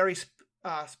still a very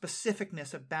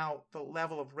specificness about the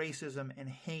level of racism and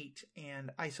hate and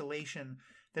isolation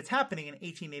that's happening in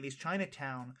 1880s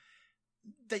Chinatown.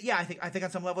 That, I think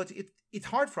on some level it's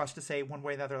hard for us to say one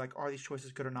way or the other, like, are these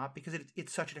choices good or not, because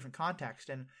it's such a different context.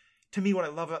 And to me, what I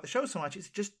love about the show so much is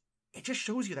it just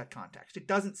shows you that context. It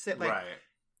doesn't sit like,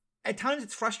 at times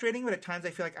it's frustrating, but at times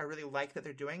I feel like I really like that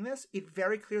they're doing this. It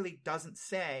very clearly doesn't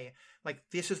say, like,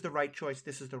 this is the right choice,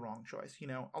 this is the wrong choice. You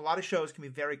know, a lot of shows can be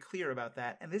very clear about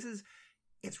that. And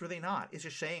it's really not. It's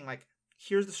just saying, like,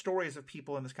 here's the stories of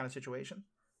people in this kind of situation.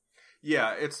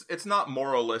 Yeah, it's not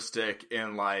moralistic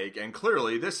in, like, and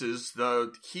clearly this is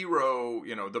the hero,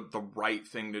 you know, the right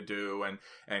thing to do,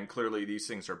 and clearly these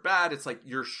things are bad. It's like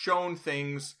you're shown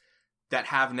things that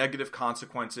have negative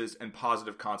consequences and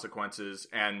positive consequences,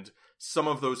 and some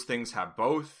of those things have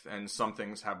both, and some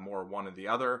things have more one or the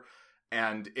other,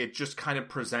 and it just kind of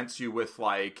presents you with,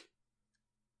 like,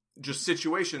 just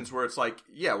situations where it's like,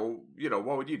 yeah, well, you know,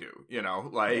 what would you do? You know,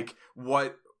 like,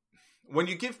 when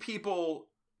you give people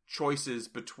choices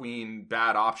between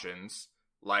bad options,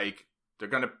 like, they're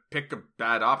gonna pick a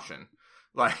bad option.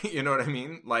 Like, you know what I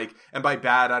mean? Like, and by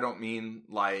bad, I don't mean,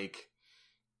 like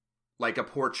a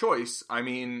poor choice. I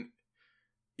mean,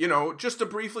 you know, just to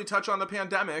briefly touch on the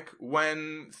pandemic,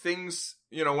 when things,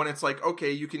 you know, when it's like,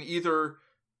 okay, you can either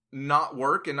not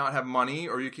work and not have money,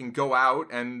 or you can go out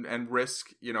and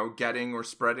risk, you know, getting or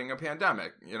spreading a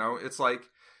pandemic, you know, it's like,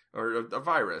 or a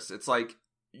virus. It's like,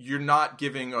 you're not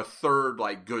giving a third,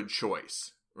 like, good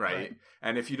choice, right?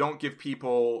 And if you don't give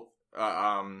people,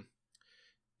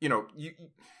 you know,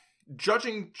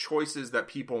 judging choices that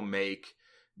people make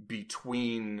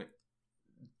between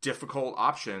difficult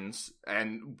options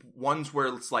and ones where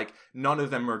it's like none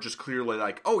of them are just clearly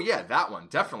like, oh yeah, that one,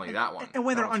 definitely that one. And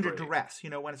when they're under duress, you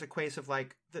know, when it's a case of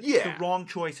like the wrong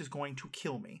choice is going to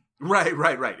kill me. Right.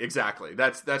 Exactly.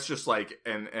 That's just like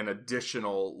an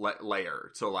additional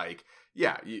layer to, like,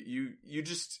 yeah, you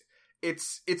just,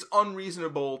 it's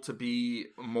unreasonable to be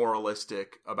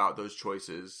moralistic about those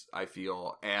choices, I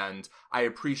feel. And I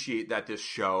appreciate that this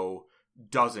show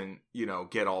doesn't, you know,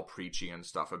 get all preachy and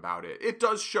stuff about it. It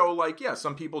does show, like, yeah,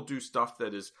 some people do stuff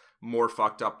that is more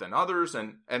fucked up than others,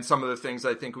 and some of the things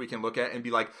I think we can look at and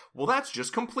be like, well, that's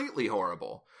just completely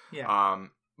horrible. Yeah.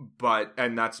 But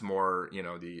that's more, you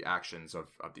know, the actions of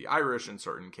the Irish in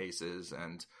certain cases,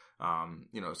 and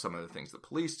you know, some of the things the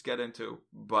police get into.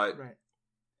 But right.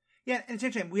 Yeah, and it's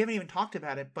interesting. We haven't even talked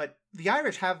about it, but the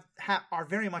Irish are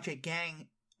very much a gang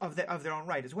of their own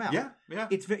right as well. Yeah.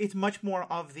 It's much more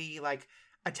of the, like,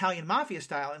 Italian mafia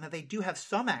style, in that they do have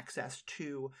some access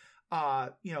to,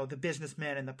 you know, the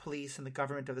businessmen and the police and the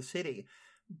government of the city,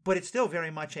 but it's still very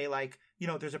much a, like, you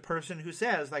know, there's a person who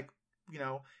says, like, you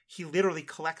know, he literally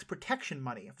collects protection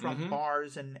money from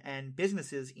bars and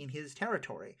businesses in his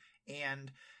territory,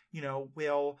 and, you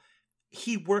know,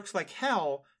 he works like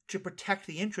hell to protect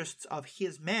the interests of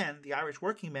his men, the Irish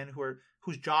working men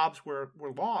whose jobs were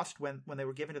lost when they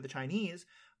were given to the Chinese.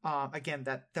 Again,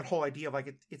 that whole idea of,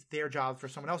 like, it's their jobs for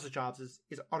someone else's jobs is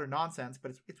utter nonsense,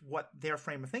 but it's what their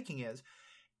frame of thinking is.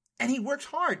 And he works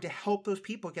hard to help those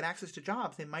people get access to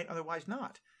jobs they might otherwise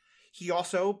not. He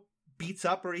also beats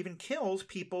up or even kills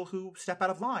people who step out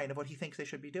of line of what he thinks they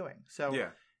should be doing. So, yeah.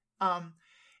 And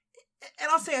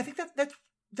I'll say, I think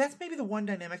that's maybe the one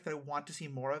dynamic that I want to see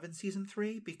more of in season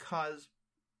 3, because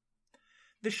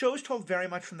the show is told very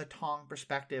much from the Tong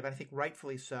perspective, and I think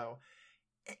rightfully so.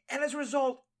 And as a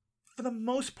result, for the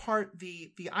most part,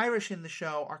 the Irish in the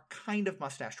show are kind of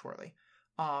mustache twirly.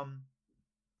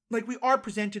 Like, we are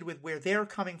presented with where they're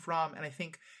coming from, and I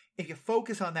think if you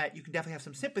focus on that, you can definitely have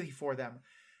some sympathy for them.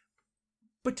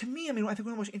 But to me, I mean, I think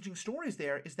one of the most interesting stories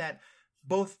there is that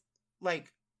both,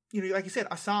 like, you know, like you said,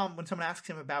 Assam, when someone asks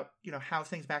him about, you know, how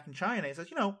things back in China, he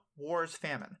says, you know, wars,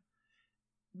 famine.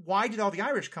 Why did all the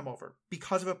Irish come over?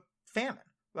 Because of a famine,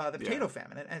 the potato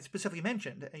famine, and it's specifically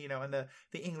mentioned, you know, and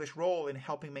the English role in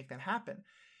helping make that happen.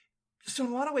 So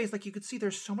in a lot of ways, like, you could see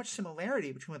there's so much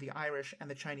similarity between what the Irish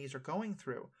and the Chinese are going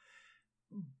through,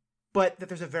 but that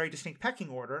there's a very distinct pecking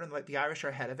order, and like the Irish are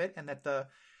ahead of it, and that the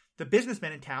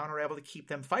businessmen in town are able to keep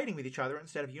them fighting with each other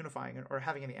instead of unifying or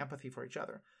having any empathy for each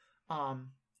other.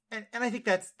 And I think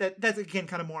that's again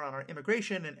kind of more on our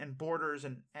immigration and borders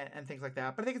and things like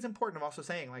that. But I think it's important of also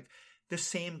saying, like, the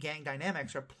same gang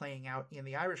dynamics are playing out in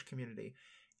the Irish community.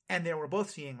 And there we're both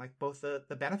seeing, like, both the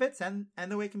benefits and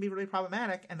the way it can be really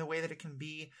problematic, and the way that it can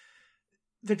be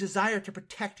the desire to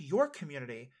protect your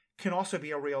community can also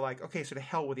be a real, like, okay, so to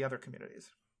hell with the other communities.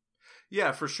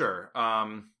 Yeah, for sure.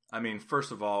 I mean,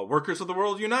 first of all, workers of the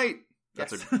world unite.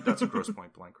 That's a Gross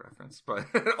Point Blank reference, but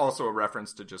also a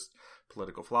reference to just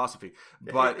political philosophy.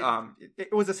 But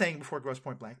it was a saying before Gross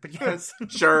Point Blank, but yes,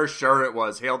 sure it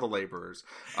was. Hail the laborers.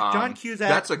 John Cusack.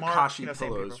 That's a Kashi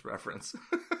Pillows reference.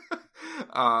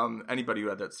 Anybody who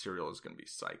had that cereal is going to be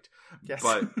psyched. Yes,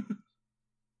 but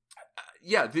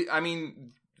yeah, I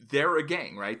mean, they're a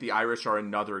gang, right? The Irish are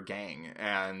another gang,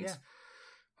 and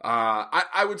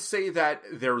I would say that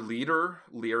their leader,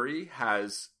 Leary,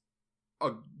 has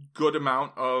a good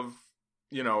amount of,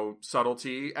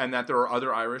 subtlety, and that there are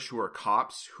other Irish who are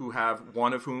cops who have,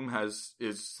 one of whom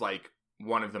is like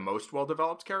one of the most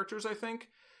well-developed characters, I think.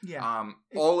 Yeah.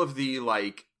 All of the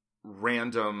like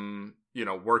random,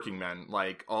 working men,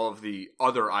 like all of the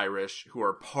other Irish who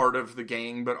are part of the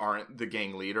gang but aren't the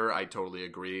gang leader, I totally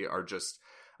agree, are just,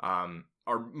 are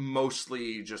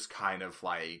mostly just kind of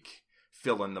like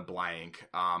fill in the blank.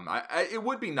 It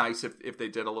would be nice if they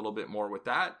did a little bit more with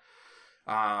that.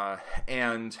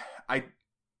 And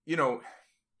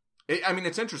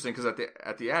it's interesting because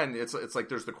at the end, it's like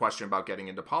there's the question about getting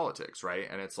into politics, right?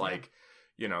 And it's like,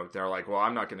 they're like, well,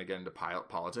 I'm not going to get into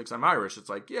politics. I'm Irish. It's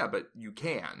like, yeah, but you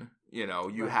can,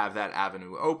 you have that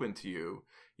avenue open to you,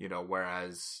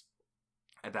 whereas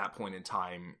at that point in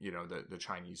time, the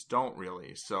Chinese don't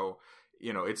really. So,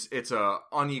 it's a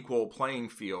unequal playing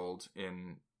field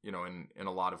in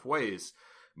a lot of ways,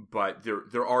 but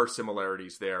there are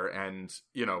similarities there. And,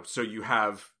 so you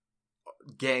have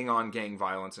gang on gang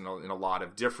violence in a lot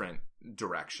of different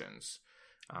directions.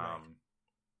 Right.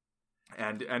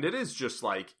 And it is just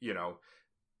like,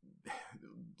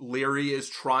 Leary is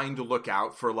trying to look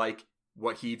out for like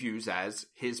what he views as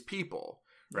his people,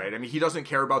 right? I mean, he doesn't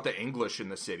care about the English in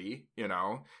the city, he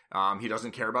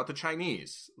doesn't care about the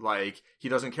Chinese, like he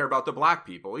doesn't care about the black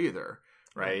people either,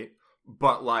 right?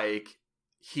 But like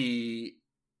he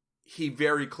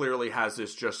very clearly has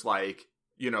this just like,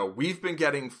 we've been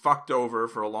getting fucked over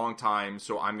for a long time,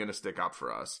 so I'm going to stick up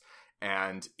for us.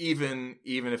 And even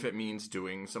if it means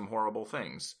doing some horrible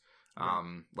things,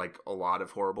 like a lot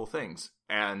of horrible things.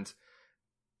 And,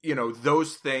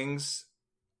 those things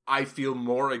I feel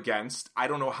more against. I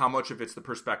don't know how much of it's the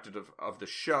perspective of the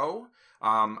show.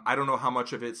 I don't know how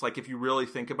much of it's like, if you really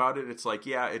think about it, it's like,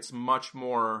 yeah, it's much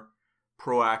more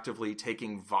proactively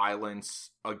taking violence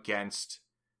against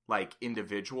like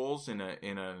individuals in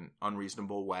an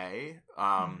unreasonable way.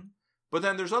 But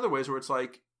then there's other ways where it's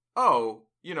like, oh,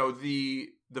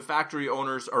 the factory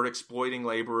owners are exploiting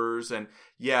laborers, and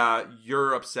yeah,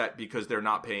 you're upset because they're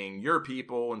not paying your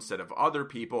people instead of other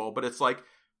people, but it's like,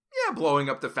 yeah, blowing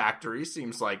up the factory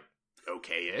seems like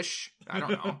okay-ish. I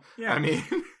don't know. Yeah. I mean,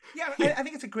 yeah, I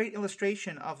think it's a great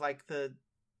illustration of like the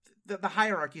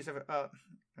hierarchies of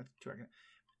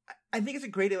I think it's a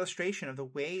great illustration of the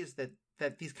ways that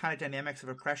these kind of dynamics of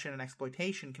oppression and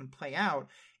exploitation can play out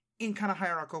in kind of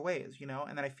hierarchical ways,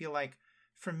 and that I feel like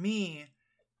for me,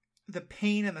 the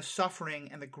pain and the suffering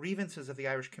and the grievances of the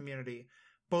Irish community,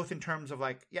 both in terms of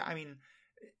like, yeah, I mean,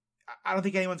 I don't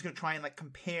think anyone's going to try and like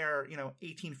compare,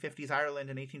 1850s Ireland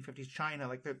and 1850s China.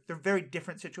 Like they're very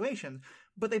different situations,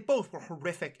 but they both were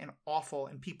horrific and awful.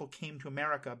 And people came to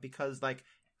America because like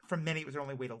for many, it was their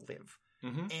only way to live.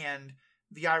 Mm-hmm. And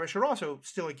the Irish are also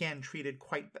still, again, treated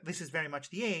this is very much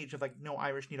the age of like, no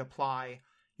Irish need apply,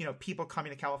 people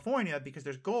coming to California because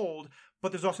there's gold,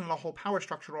 but there's also a whole power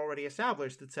structure already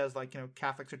established that says like,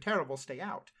 Catholics are terrible, stay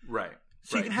out. Right.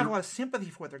 So you can have a lot of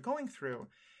sympathy for what they're going through.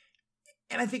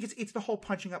 And I think it's the whole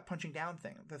punching up, punching down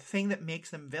thing. The thing that makes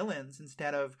them villains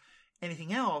instead of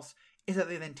anything else is that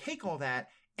they then take all that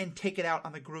and take it out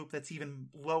on the group that's even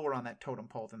lower on that totem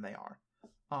pole than they are.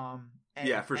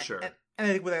 Sure. And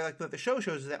I think what the show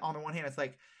shows is that on the one hand, it's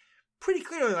like pretty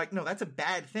clearly like, no, that's a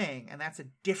bad thing. And that's a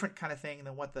different kind of thing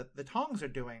than what the Tongs are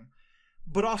doing.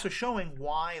 But also showing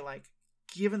why, like,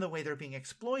 given the way they're being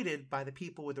exploited by the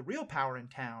people with the real power in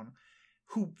town,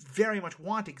 who very much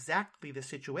want exactly the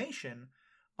situation,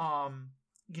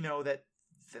 that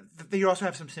you also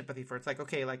have some sympathy for. It's like,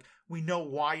 okay, like, we know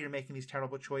why you're making these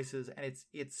terrible choices, and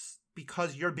it's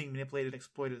because you're being manipulated and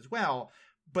exploited as well,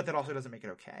 but that also doesn't make it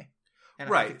okay.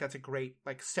 And I think that's a great,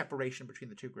 like, separation between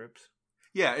the two groups.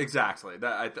 Yeah, exactly.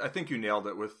 I think you nailed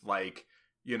it with, like,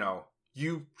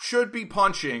 you should be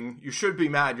punching, you should be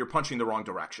mad, you're punching the wrong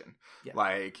direction. Yeah.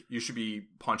 Like, you should be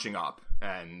punching up.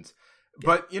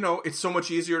 But, it's so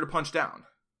much easier to punch down.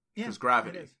 Because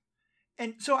gravity. It is.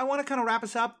 And so I want to kind of wrap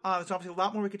us up. There's obviously a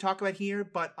lot more we could talk about here,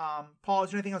 but Paul, is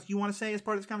there anything else you want to say as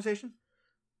part of this conversation?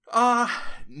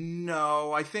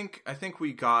 No. I think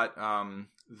we got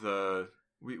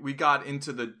we got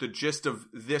into the gist of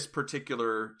this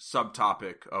particular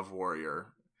subtopic of Warrior.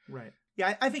 Right.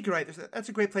 Yeah, I think you're right. That's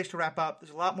a great place to wrap up.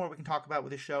 There's a lot more we can talk about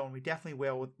with this show, and we definitely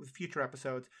will with future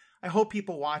episodes. I hope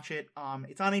people watch it.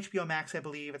 It's on HBO Max, I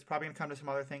believe. It's probably going to come to some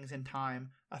other things in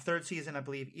time. A third season, I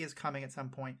believe, is coming at some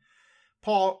point.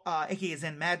 Paul, aka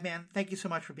Zen Madman, thank you so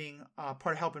much for being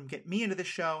part of helping get me into this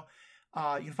show.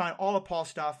 You can find all of Paul's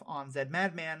stuff on Zen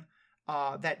Madman.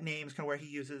 That name is kind of where he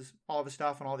uses all of his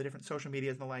stuff on all the different social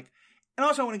medias and the like. And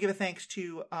also I want to give a thanks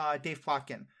to Dave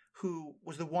Plotkin, who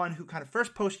was the one who kind of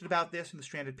first posted about this in the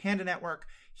Stranded Panda Network.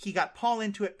 He got Paul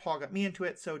into it. Paul got me into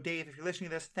it. So, Dave, if you're listening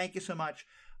to this, thank you so much.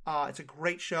 It's a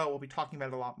great show. We'll be talking about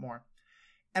it a lot more.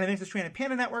 And I think the Stranded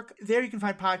Panda Network, there you can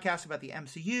find podcasts about the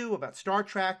MCU, about Star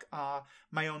Trek,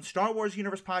 my own Star Wars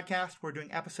Universe podcast. We're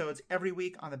doing episodes every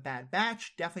week on The Bad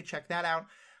Batch. Definitely check that out.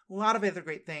 A lot of other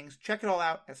great things. Check it all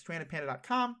out at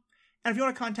strandedpanda.com. And if you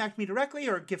want to contact me directly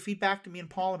or give feedback to me and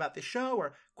Paul about this show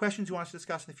or questions you want us to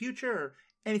discuss in the future or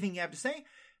anything you have to say,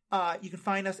 you can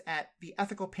find us at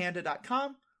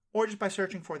theethicalpanda.com or just by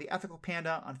searching for The Ethical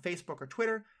Panda on Facebook or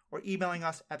Twitter or emailing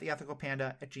us at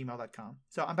theethicalpanda@gmail.com.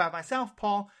 So I'm by myself,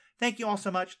 Paul. Thank you all so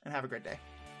much and have a great day.